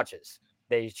lot of touches.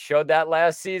 They showed that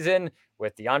last season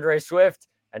with DeAndre Swift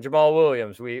and Jamal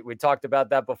Williams. We talked about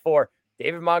that before.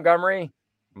 David Montgomery,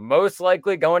 most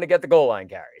likely going to get the goal line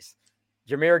carries.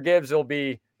 Jahmyr Gibbs will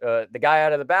be the guy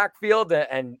out of the backfield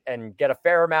and get a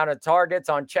fair amount of targets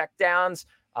on checkdowns.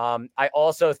 I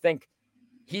also think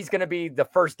he's going to be the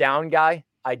first down guy.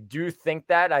 I do think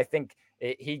that. I think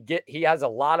he has a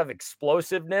lot of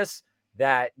explosiveness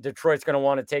that Detroit's going to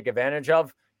want to take advantage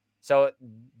of. So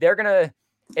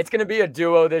it's going to be a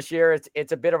duo this year.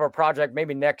 It's a bit of a project.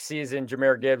 Maybe next season,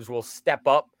 Jahmyr Gibbs will step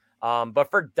up. But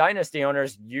for dynasty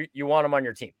owners, you want him on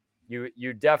your team.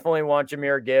 You definitely want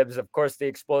Jahmyr Gibbs. Of course, the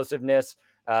explosiveness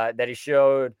that he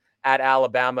showed at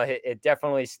Alabama, it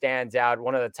definitely stands out.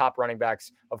 One of the top running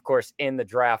backs, of course, in the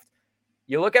draft.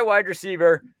 You look at wide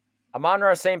receiver,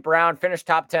 Amon-Ra St. Brown finished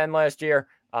top 10 last year.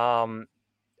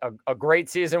 A great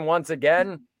season once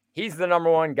again. He's the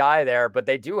number one guy there, but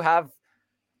they do have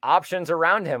options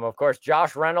around him. Of course,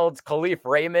 Josh Reynolds, Khalif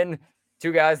Raymond,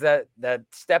 two guys that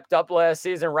stepped up last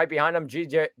season. Right behind him,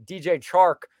 DJ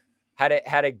Chark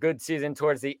had a good season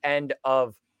towards the end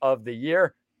of the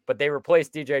year, but they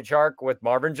replaced DJ Chark with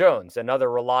Marvin Jones,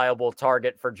 another reliable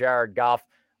target for Jared Goff.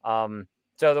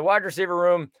 So the wide receiver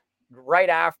room, right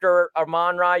after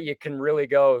Amon-Ra, you can really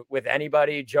go with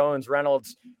anybody: Jones,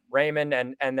 Reynolds, Raymond,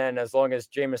 and then as long as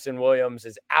Jameson Williams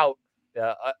is out,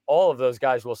 all of those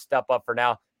guys will step up for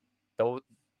now. The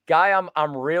guy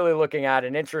I'm really looking at,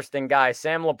 an interesting guy,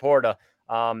 Sam Laporta,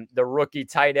 the rookie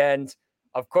tight end.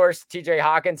 Of course, TJ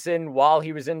Hawkinson, while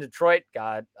he was in Detroit,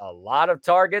 got a lot of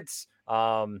targets.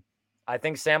 I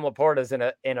think Sam Laporta is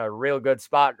in a real good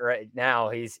spot right now.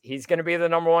 He's going to be the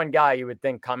number one guy, you would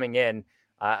think, coming in.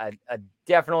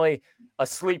 Definitely a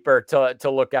sleeper to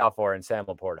look out for in Sam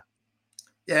Laporta.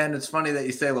 Yeah, and it's funny that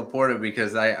you say Laporta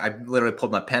because I literally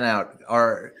pulled my pen out.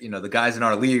 The guys in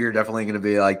our league are definitely going to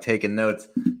be like taking notes.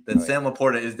 That Sam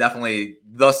Laporta is definitely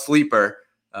the sleeper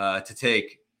to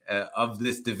take of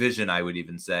this division. I would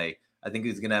even say I think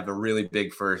he's going to have a really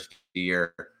big first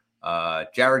year.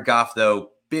 Jared Goff,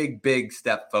 though, big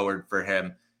step forward for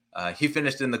him. He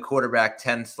finished in the quarterback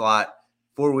 10 slot.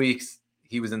 4 weeks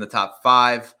he was in the top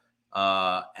 5,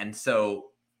 and so.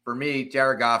 For me,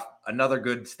 Jared Goff, another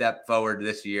good step forward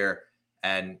this year.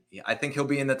 And I think he'll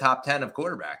be in the top 10 of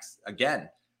quarterbacks again.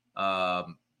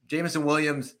 Jameson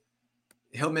Williams,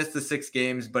 he'll miss the 6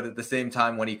 games, but at the same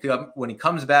time, when he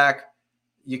comes back,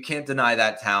 you can't deny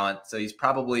that talent. So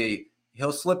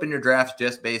he'll slip in your draft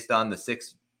just based on the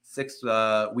six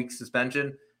week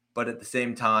suspension. But at the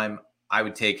same time, I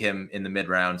would take him in the mid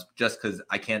rounds just because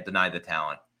I can't deny the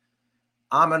talent.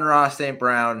 Amon-Ra St.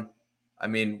 Brown. I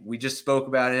mean, we just spoke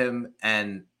about him,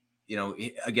 and,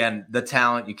 again, the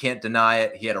talent, you can't deny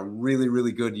it. He had a really,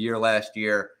 really good year last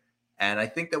year. And I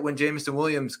think that when Jameson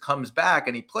Williams comes back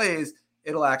and he plays,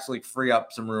 it'll actually free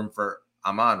up some room for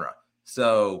Amon-Ra.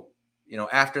 So,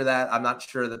 after that, I'm not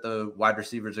sure that the wide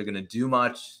receivers are going to do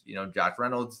much. Josh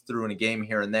Reynolds threw in a game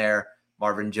here and there,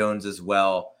 Marvin Jones as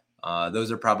well.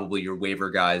 Those are probably your waiver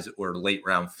guys or late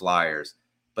round flyers.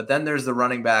 But then there's the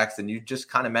running backs, and you just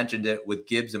kind of mentioned it with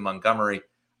Gibbs and Montgomery.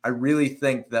 I really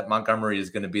think that Montgomery is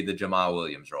going to be the Jamal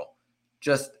Williams role.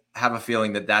 Just have a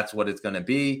feeling that that's what it's going to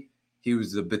be. He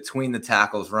was a between the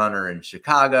tackles runner in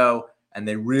Chicago, and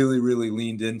they really, really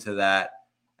leaned into that.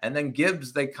 And then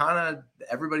Gibbs,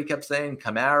 everybody kept saying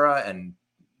Kamara and,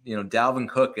 Dalvin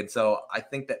Cook. And so I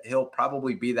think that he'll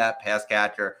probably be that pass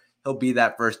catcher. He'll be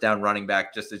that first down running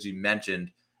back, just as you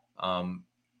mentioned.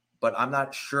 But I'm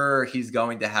not sure he's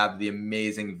going to have the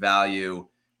amazing value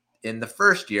in the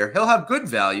first year. He'll have good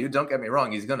value. Don't get me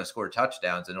wrong. He's going to score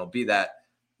touchdowns, and it'll be that,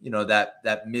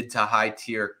 that mid to high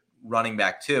tier running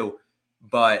back too.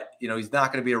 But, he's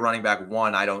not going to be a running back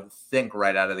 1, I don't think,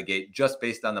 right out of the gate, just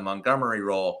based on the Montgomery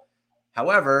role.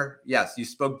 However, yes, you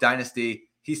spoke dynasty.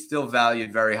 He's still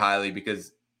valued very highly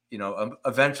because,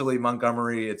 eventually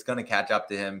Montgomery, it's going to catch up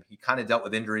to him. He kind of dealt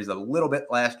with injuries a little bit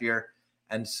last year.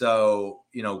 And so,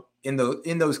 in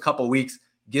those couple weeks,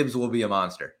 Gibbs will be a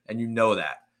monster, and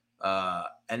that.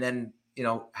 And then,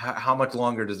 how much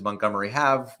longer does Montgomery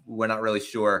have? We're not really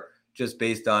sure, just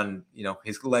based on,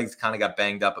 his legs kind of got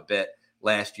banged up a bit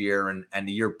last year and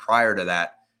the year prior to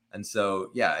that. And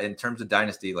so, yeah, in terms of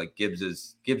dynasty, like Gibbs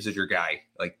is your guy.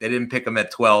 Like, they didn't pick him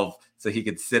at 12 so he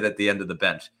could sit at the end of the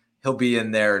bench. He'll be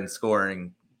in there and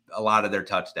scoring a lot of their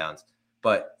touchdowns.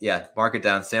 But yeah, mark it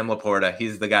down. Sam Laporta,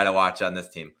 he's the guy to watch on this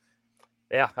team.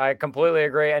 Yeah, I completely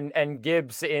agree. And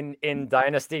Gibbs in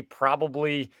Dynasty,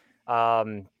 probably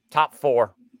top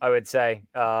 4, I would say.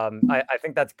 I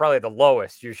think that's probably the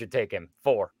lowest you should take him,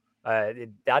 4.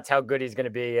 That's how good he's going to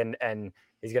be, and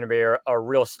he's going to be a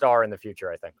real star in the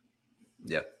future, I think.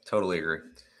 Yeah, totally agree.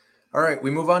 All right, we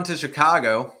move on to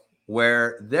Chicago,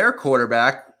 where their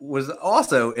quarterback was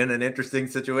also in an interesting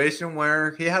situation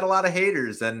where he had a lot of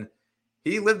haters, and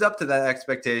he lived up to that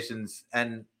expectations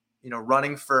and,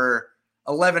 running for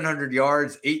 1,100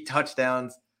 yards, 8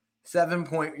 touchdowns,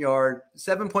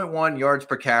 7.1 yards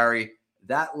per carry.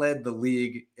 That led the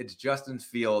league. It's Justin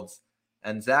Fields.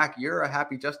 And Zach, you're a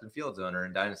happy Justin Fields owner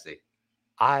in Dynasty.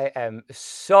 I am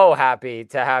so happy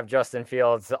to have Justin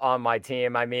Fields on my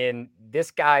team. I mean, this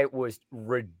guy was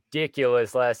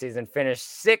ridiculous last season, finished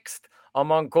 6th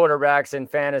among quarterbacks in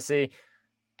fantasy.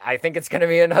 I think it's going to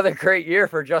be another great year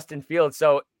for Justin Fields.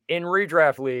 So in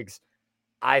redraft leagues,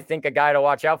 I think a guy to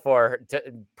watch out for,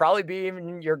 to probably be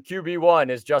even your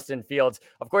QB1, is Justin Fields.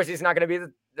 Of course, he's not going to be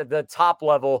the top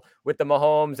level with the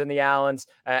Mahomes and the Allens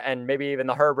and maybe even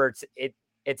the Herberts.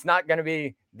 It's not going to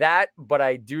be that, but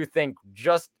I do think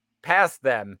just past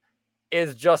them,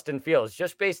 is Justin Fields,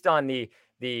 just based on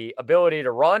the ability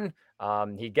to run.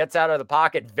 He gets out of the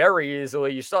pocket very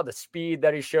easily. You saw the speed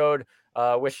that he showed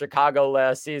with Chicago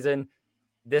last season.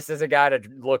 This is a guy to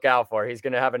look out for. He's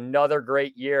going to have another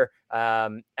great year.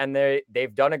 And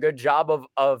they've done a good job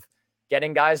of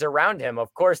getting guys around him.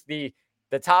 Of course, the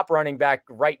top running back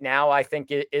right now, I think,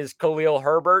 is Khalil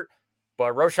Herbert.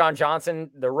 But Roschon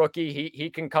Johnson, the rookie, he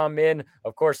can come in.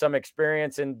 Of course, some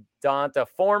experience in Donta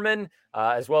Foreman,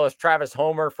 as well as Travis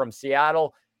Homer from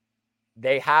Seattle.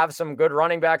 They have some good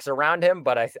running backs around him,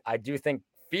 but I do think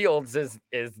Fields is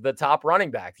the top running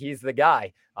back. He's the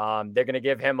guy. They're going to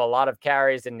give him a lot of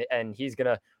carries, and he's going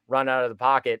to run out of the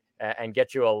pocket and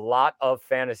get you a lot of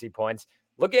fantasy points.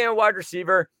 Looking at wide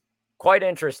receiver, quite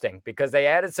interesting because they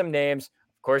added some names.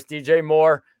 Of course, DJ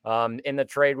Moore in the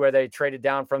trade where they traded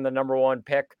down from the number 1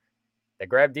 pick. They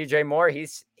grabbed DJ Moore.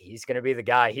 He's going to be the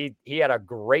guy. He had a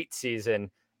great season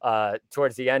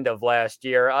towards the end of last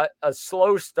year. A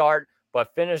slow start,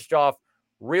 but finished off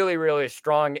really, really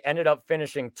strong. Ended up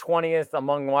finishing 20th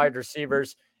among wide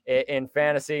receivers in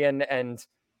fantasy. And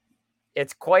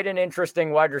it's quite an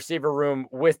interesting wide receiver room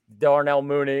with Darnell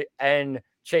Mooney and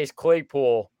Chase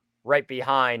Claypool right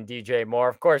behind DJ Moore.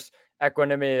 Of course,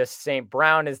 Equanimous St.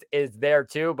 Brown is there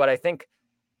too, but I think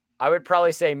I would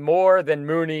probably say more than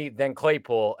Mooney than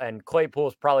Claypool, and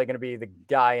Claypool's probably going to be the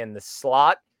guy in the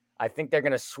slot. I think they're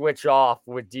going to switch off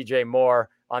with DJ Moore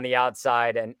on the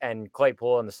outside and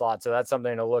Claypool in the slot, so that's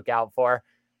something to look out for.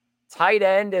 Tight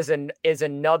end is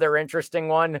another interesting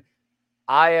one.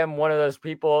 I am one of those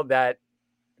people that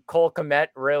Cole Kmet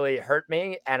really hurt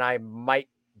me, and he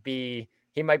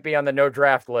might be on the no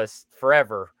draft list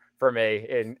forever for me.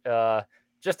 And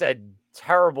just a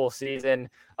terrible season.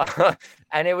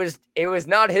 And it was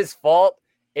not his fault.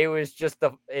 It was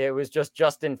just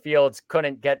Justin Fields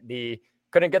couldn't get the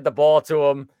ball to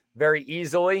him very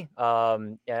easily.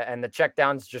 And the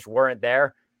checkdowns just weren't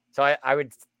there. So I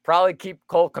would probably keep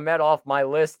Cole Kmet off my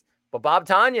list. But Bob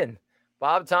Tonyan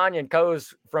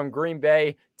goes from Green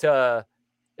Bay to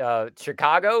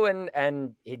Chicago,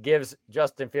 and he gives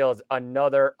Justin Fields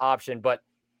another option. But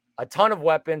a ton of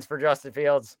weapons for Justin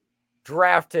Fields.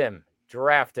 Draft him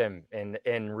in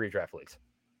redraft leagues.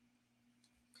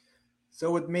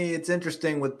 So with me, it's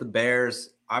interesting with the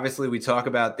Bears. Obviously, we talk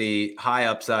about the high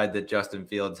upside that Justin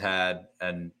Fields had.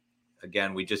 And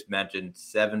again, we just mentioned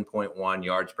 7.1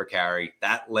 yards per carry.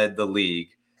 That led the league.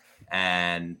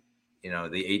 And,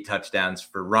 the 8 touchdowns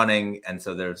for running. And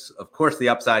so there's, of course, the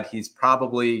upside. He's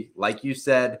probably, like you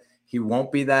said, he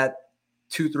won't be that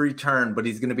 2-3 turn, but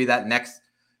he's going to be that next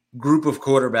group of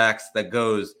quarterbacks that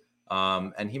goes.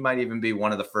 And he might even be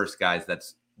one of the first guys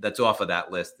that's off of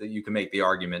that list that you can make the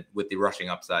argument with the rushing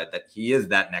upside that he is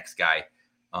that next guy.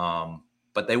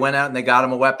 But they went out and they got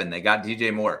him a weapon. They got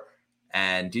DJ Moore,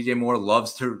 and DJ Moore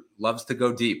loves to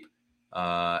go deep.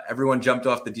 Everyone jumped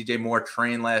off the DJ Moore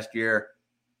train last year,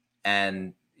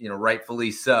 and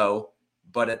rightfully so.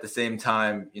 But at the same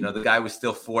time, the guy was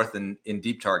still 4th in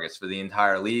deep targets for the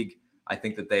entire league. I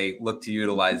think that they look to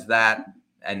utilize that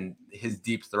and his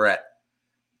deep threat.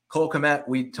 Cole Kmet,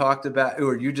 we talked about,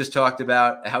 or you just talked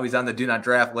about how he's on the do not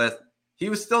draft list. He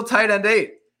was still tight end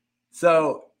 8.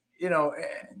 So,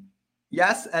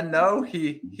 yes and no.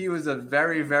 He was a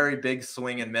very, very big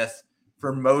swing and miss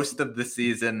for most of the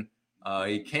season.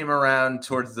 He came around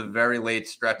towards the very late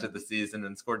stretch of the season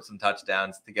and scored some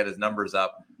touchdowns to get his numbers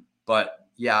up. But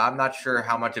yeah, I'm not sure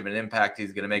how much of an impact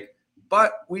he's going to make.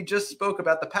 But we just spoke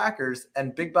about the Packers,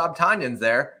 and Big Bob Tonyan's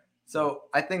there. So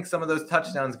I think some of those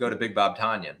touchdowns go to Big Bob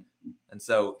Tonyan. And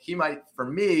so he might, for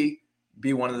me,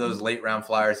 be one of those late round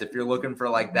flyers if you're looking for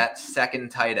like that second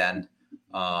tight end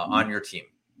on your team.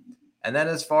 And then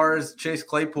as far as Chase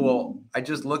Claypool, I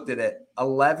just looked at it.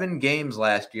 11 games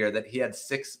last year that he had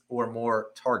 6 or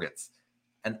more targets.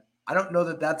 And I don't know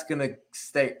that that's going to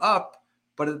stay up,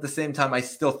 but at the same time, I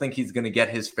still think he's going to get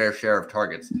his fair share of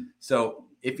targets. So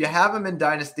if you have him in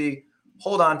Dynasty,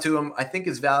 hold on to him. I think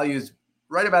his value is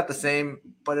right about the same,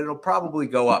 but it'll probably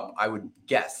go up, I would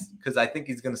guess, because I think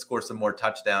he's going to score some more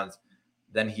touchdowns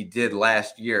than he did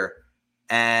last year.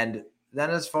 And then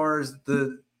as far as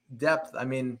the depth, I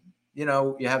mean, you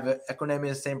have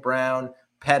Equanimous St. Brown,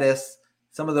 Pettis,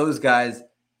 some of those guys,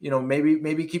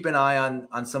 maybe keep an eye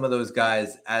on some of those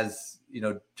guys as,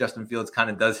 Justin Fields kind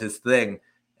of does his thing.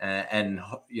 And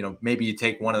maybe you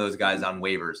take one of those guys on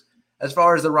waivers. As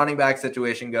far as the running back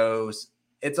situation goes,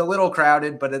 it's a little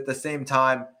crowded, but at the same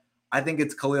time, I think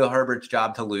it's Khalil Herbert's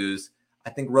job to lose. I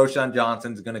think Roschon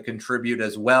Johnson's going to contribute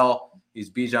as well.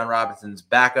 He's Bijan Robinson's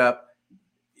backup.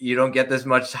 You don't get this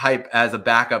much hype as a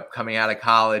backup coming out of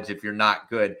college if you're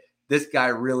not good. this guy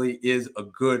really is a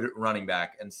good running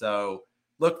back. And so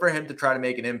look for him to try to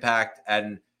make an impact.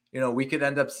 And, we could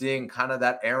end up seeing kind of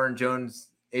that Aaron Jones,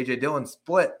 AJ Dillon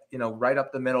split, right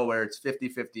up the middle where it's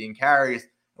 50-50 in carries.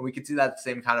 And we could see that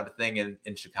same kind of a thing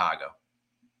in Chicago.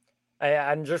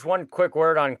 And just one quick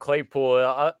word on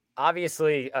Claypool.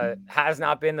 Obviously, has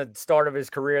not been the start of his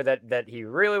career that he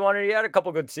really wanted. He had a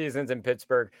couple good seasons in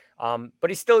Pittsburgh, but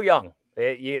he's still young.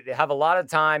 You have a lot of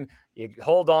time. You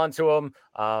hold on to him.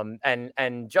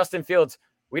 And Justin Fields,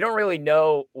 we don't really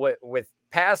know with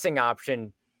passing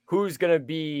option who's going to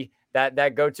be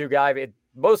that go-to guy. It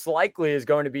most likely is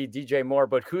going to be DJ Moore,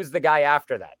 but who's the guy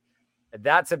after that?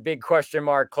 That's a big question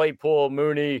mark. Claypool,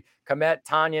 Mooney, Kmet,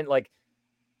 Tanyan,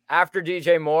 after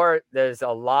DJ Moore, there's a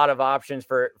lot of options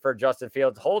for Justin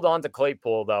Fields. Hold on to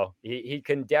Claypool, though. He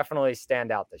can definitely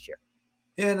stand out this year.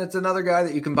 Yeah, and it's another guy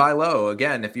that you can buy low.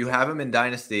 Again, if you have him in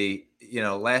Dynasty,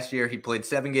 last year he played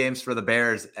 7 games for the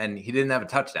Bears and he didn't have a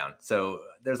touchdown. So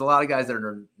there's a lot of guys that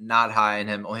are not high in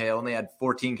him. He only had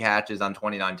 14 catches on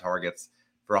 29 targets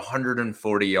for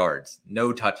 140 yards,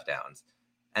 no touchdowns.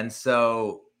 And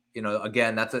so,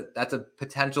 again, that's a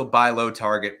potential buy low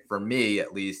target for me,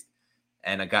 at least,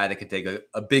 and a guy that could take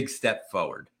a big step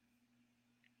forward.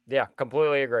 Yeah,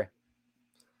 completely agree.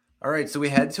 All right, so we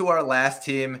head to our last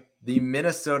team, the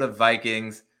Minnesota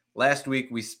Vikings. Last week,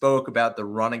 we spoke about the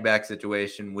running back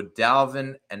situation with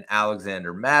Dalvin and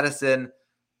Alexander Mattison,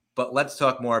 but let's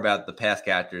talk more about the pass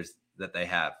catchers that they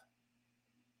have.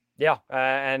 Yeah,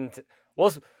 and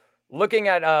looking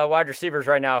at wide receivers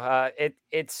right now,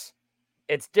 it's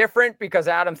different because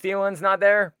Adam Thielen's not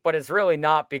there, but it's really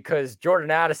not because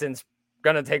Jordan Addison's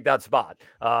going to take that spot.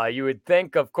 You would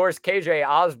think, of course, KJ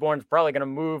Osborne's probably going to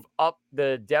move up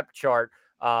the depth chart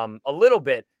a little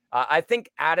bit. I think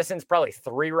Addison's probably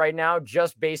 3 right now,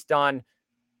 just based on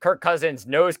Kirk Cousins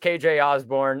knows KJ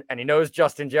Osborne and he knows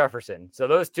Justin Jefferson. So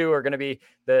those two are going to be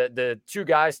the 2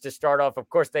 guys to start off. Of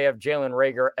course, they have Jalen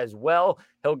Reagor as well.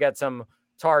 He'll get some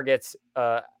targets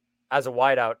as a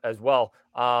wideout as well.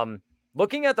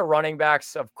 Looking at the running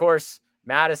backs, of course,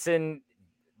 Madison,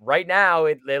 right now,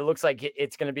 it looks like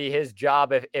it's going to be his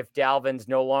job if Dalvin's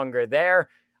no longer there.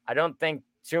 I don't think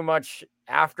too much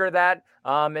after that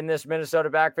in this Minnesota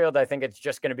backfield. I think it's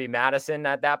just going to be Madison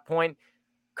at that point.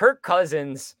 Kirk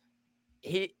Cousins,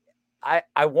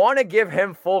 I want to give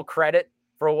him full credit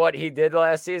for what he did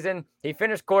last season. He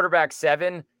finished quarterback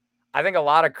 7. I think a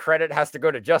lot of credit has to go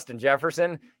to Justin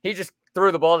Jefferson. He just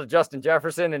threw the ball to Justin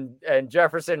Jefferson, and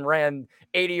Jefferson ran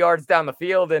 80 yards down the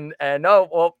field. And oh,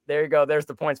 well, there you go. There's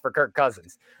the points for Kirk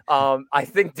Cousins. I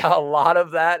think a lot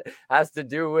of that has to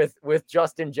do with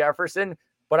Justin Jefferson.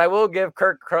 But I will give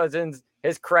Kirk Cousins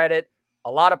his credit.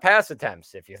 A lot of pass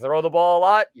attempts. If you throw the ball a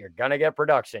lot, you're going to get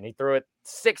production. He threw it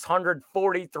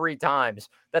 643 times.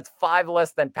 That's 5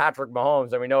 less than Patrick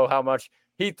Mahomes. And we know how much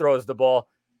he throws the ball.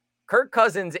 Kirk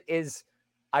Cousins is,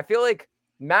 I feel like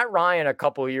Matt Ryan a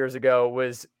couple of years ago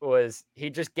was he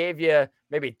just gave you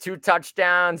maybe 2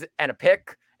 touchdowns and a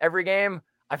pick every game.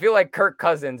 I feel like Kirk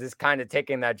Cousins is kind of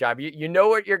taking that job. You know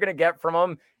what you're going to get from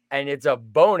him, and it's a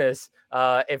bonus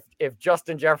if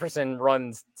Justin Jefferson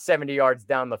runs 70 yards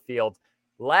down the field.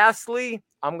 Lastly,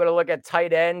 I'm going to look at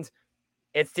tight end.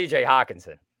 It's TJ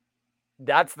Hawkinson.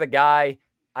 That's the guy.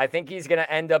 I think he's going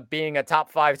to end up being a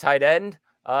top 5 tight end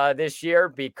this year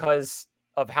because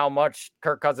of how much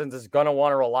Kirk Cousins is going to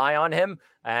want to rely on him.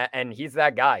 And he's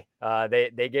that guy.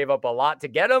 They gave up a lot to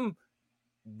get him.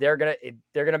 They're going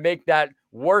to make that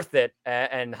worth it.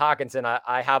 And Hawkinson,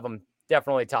 I have him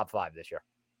definitely top 5 this year.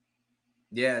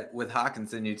 Yeah, with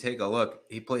Hawkinson, you take a look.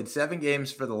 He played 7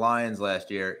 games for the Lions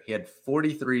last year. He had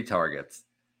 43 targets.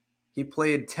 He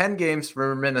played 10 games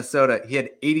for Minnesota. He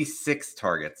had 86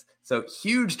 targets. So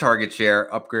huge target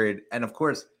share upgrade. And of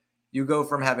course, you go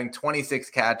from having 26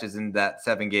 catches in that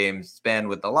 7-game span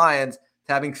with the Lions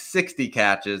to having 60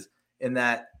 catches in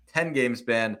that 10-game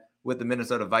span with the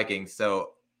Minnesota Vikings.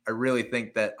 So I really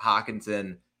think that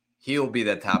Hawkinson, he'll be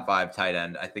the top 5 tight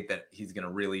end. I think that he's going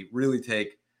to really, really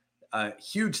take a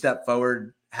huge step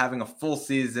forward, having a full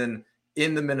season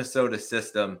in the Minnesota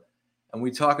system. And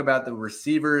we talk about the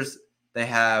receivers. They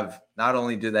have, not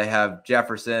only do they have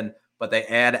Jefferson, but they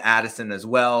add Addison as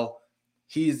well.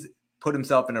 He's put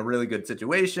himself in a really good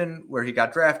situation where he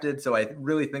got drafted. So I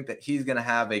really think that he's going to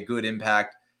have a good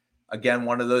impact. Again,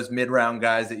 one of those mid-round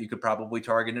guys that you could probably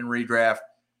target in redraft.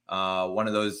 One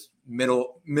of those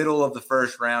middle of the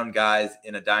first round guys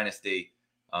in a dynasty.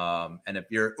 And if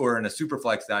you're, or in a super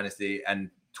flex dynasty, and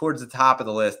towards the top of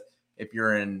the list, if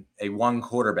you're in a 1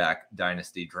 quarterback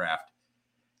dynasty draft.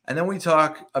 And then we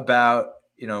talk about,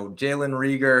 Jalen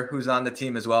Rieger, who's on the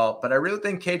team as well. But I really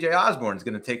think KJ Osborne is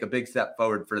going to take a big step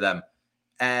forward for them.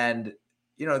 And,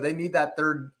 they need that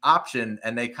third option,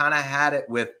 and they kind of had it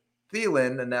with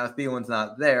Thielen, and now Thielen's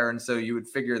not there. And so you would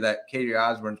figure that KJ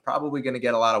Osborne's probably going to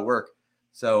get a lot of work.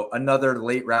 So another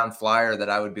late round flyer that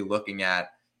I would be looking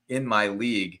at in my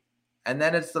league. And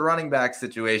then it's the running back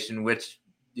situation, which,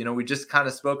 we just kind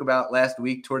of spoke about last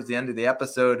week towards the end of the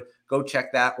episode. Go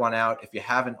check that one out if you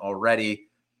haven't already.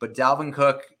 But Dalvin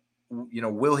Cook,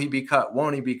 will he be cut?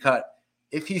 Won't he be cut?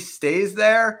 If he stays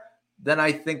there, then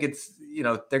I think it's,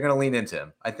 they're going to lean into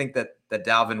him. I think that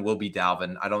Dalvin will be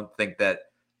Dalvin. I don't think that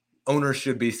owners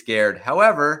should be scared.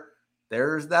 However,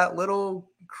 there's that little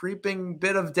creeping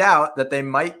bit of doubt that they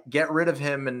might get rid of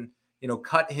him and,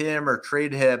 cut him or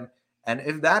trade him. And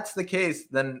if that's the case,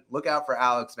 then look out for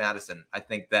Alex Madison. I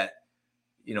think that,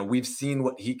 we've seen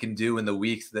what he can do in the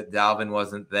weeks that Dalvin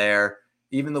wasn't there.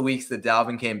 Even the weeks that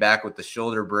Dalvin came back with the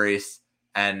shoulder brace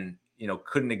and,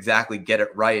 couldn't exactly get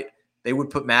it right, they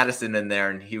would put Madison in there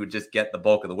and he would just get the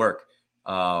bulk of the work,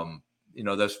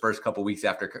 those first couple weeks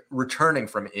after returning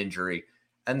from injury.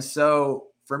 And so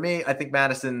for me, I think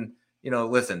Madison,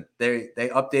 listen, they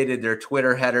updated their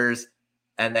Twitter headers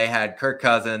and they had Kirk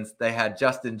Cousins, they had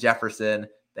Justin Jefferson,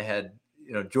 they had,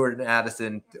 Jordan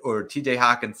Addison or TJ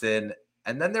Hawkinson.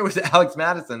 And then there was Alex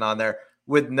Madison on there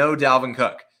with no Dalvin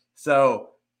Cook.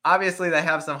 So obviously they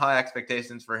have some high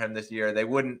expectations for him this year. They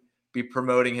wouldn't be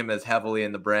promoting him as heavily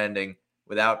in the branding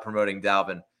without promoting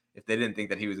Dalvin if they didn't think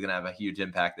that he was going to have a huge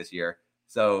impact this year.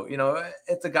 So,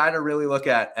 it's a guy to really look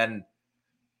at. And,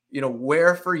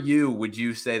 where for you would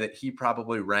you say that he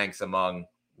probably ranks among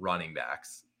running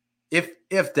backs? If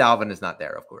Dalvin is not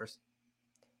there, of course.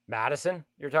 Madison,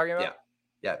 you're talking about?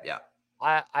 Yeah.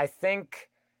 I think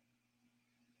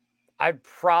I'd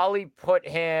probably put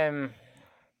him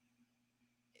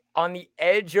on the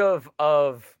edge of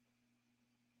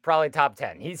probably top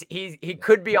 10. He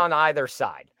could be on either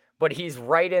side, but he's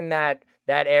right in that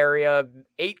area,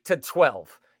 8 to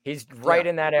 12. He's right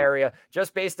in that area,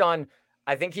 just based on,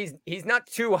 I think he's not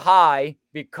too high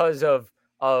because of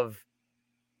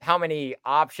how many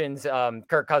options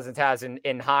Kirk Cousins has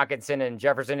in Hawkinson and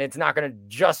Jefferson. It's not going to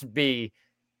just be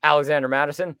Alexander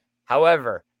Madison.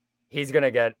 However, he's going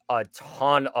to get a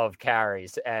ton of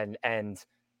carries and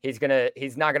he's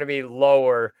not going to be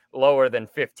lower than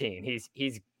 15.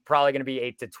 He's probably going to be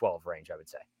 8 to 12 range, I would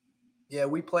say. Yeah,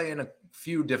 we play in a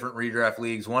few different redraft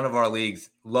leagues. One of our leagues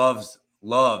loves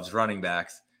running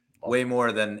backs way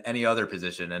more than any other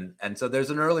position. And so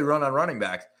there's an early run on running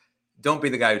backs. Don't be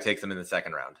the guy who takes them in the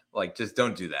second round. Just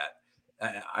don't do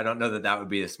that. I don't know that would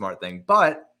be a smart thing,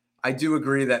 but I do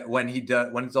agree that when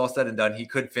it's all said and done, he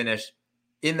could finish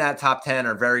in that top 10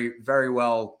 or very, very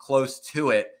well close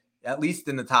to it, at least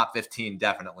in the top 15,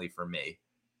 definitely for me.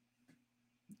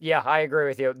 Yeah, I agree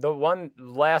with you. The one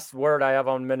last word I have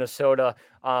on Minnesota,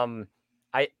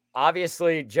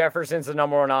 obviously Jefferson's the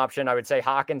number one option. I would say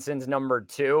Hawkinson's number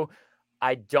 2.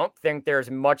 I don't think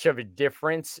there's much of a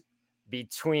difference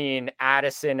between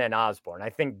Addison and Osborne. I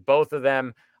think both of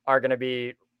them are going to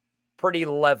be pretty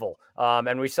level.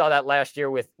 And we saw that last year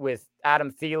with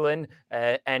Adam Thielen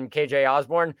and KJ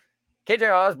Osborne.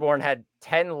 KJ Osborne had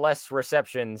 10 less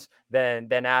receptions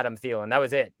than Adam Thielen. That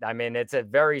was it. I mean, it's a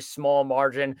very small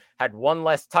margin, had 1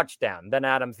 less touchdown than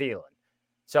Adam Thielen.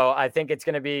 So I think it's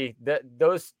going to be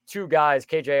those two guys,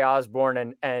 KJ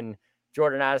Osborne and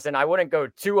Jordan Addison. I wouldn't go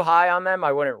too high on them.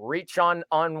 I wouldn't reach on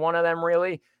one of them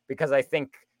really, because I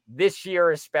think this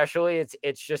year especially,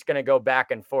 it's just going to go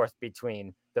back and forth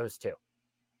between those two.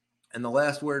 And the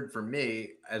last word for me,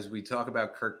 as we talk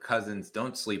about Kirk Cousins,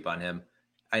 don't sleep on him.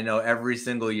 I know every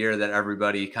single year that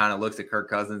everybody kind of looks at Kirk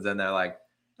Cousins and they're like,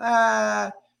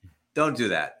 don't do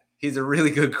that. He's a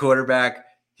really good quarterback.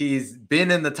 He's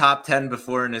been in the top 10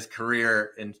 before in his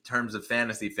career in terms of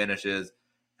fantasy finishes.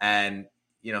 And,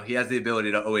 he has the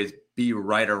ability to always be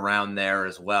right around there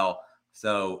as well.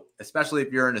 So especially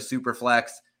if you're in a super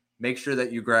flex, make sure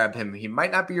that you grab him. He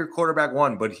might not be your quarterback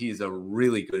 1, but he's a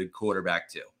really good quarterback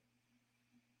 2.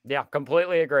 Yeah,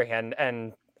 completely agree.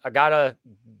 And I gotta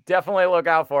definitely look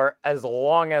out for, as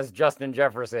long as Justin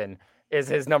Jefferson is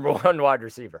his number 1 wide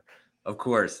receiver. Of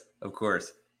course.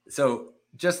 So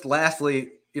just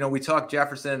lastly, we talked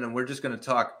Jefferson, and we're just going to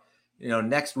talk,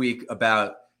 next week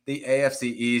about the AFC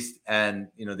East and,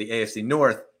 the AFC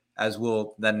North, as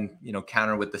we'll then,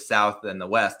 counter with the South and the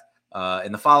West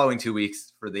in the following 2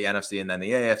 weeks for the NFC and then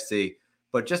the AFC.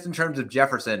 But just in terms of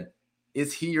Jefferson,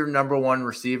 is he your number 1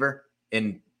 receiver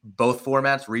in both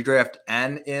formats, redraft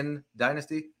and in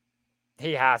Dynasty?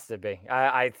 He has to be.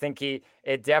 I think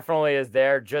it definitely is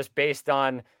there, just based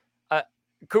on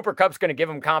Cooper Kupp's going to give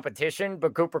him competition,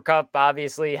 but Cooper Kupp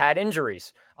obviously had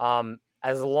injuries.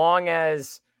 As long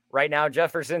as right now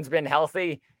Jefferson's been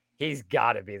healthy, he's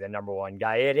got to be the number one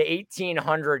guy. He had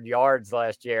 1,800 yards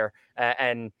last year,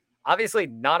 and obviously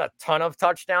not a ton of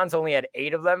touchdowns, only had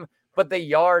 8 of them, but the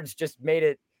yards just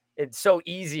made it's so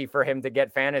easy for him to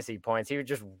get fantasy points. He would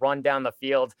just run down the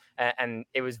field, and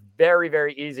it was very,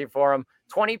 very easy for him.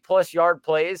 20-plus yard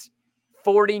plays,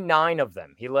 49 of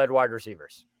them. He led wide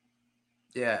receivers.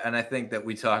 Yeah, and I think that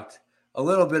we talked a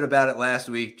little bit about it last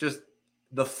week. Just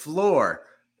the floor.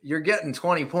 You're getting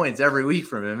 20 points every week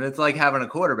from him. It's like having a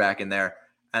quarterback in there.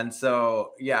 And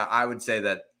so, yeah, I would say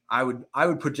that I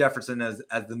would put Jefferson as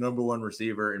the number one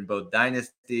receiver in both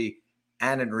Dynasty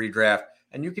and in redraft.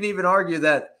 And you can even argue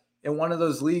that in one of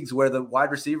those leagues where the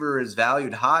wide receiver is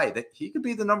valued high, that he could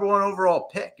be the number one overall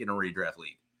pick in a redraft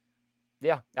league.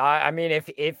 Yeah, I mean,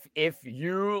 if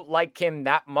you like him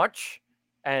that much,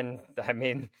 and I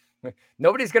mean,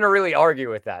 nobody's going to really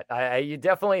argue with that.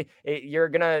 You're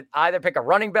going to either pick a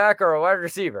running back or a wide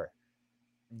receiver.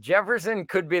 Jefferson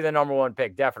could be the number one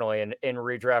pick, definitely in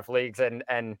redraft leagues, and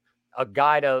a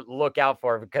guy to look out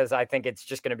for, because I think it's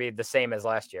just going to be the same as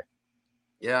last year.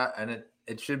 Yeah, and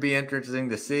it should be interesting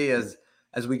to see as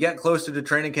we get closer to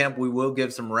training camp. We will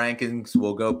give some rankings.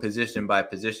 We'll go position by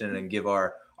position and give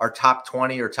our top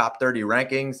 20 or top 30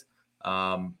 rankings.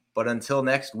 But until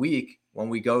next week, when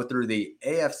we go through the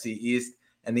AFC East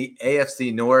and the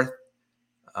AFC North,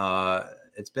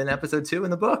 it's been episode 2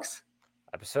 in the books.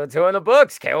 Episode 2 in the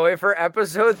books. Can't wait for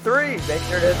episode 3. Make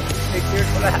sure to stay tuned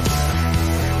for that.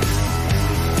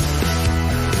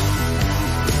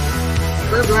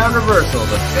 Third Round Reversal,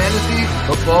 the Fantasy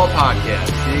Football Podcast.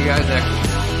 See you guys next week.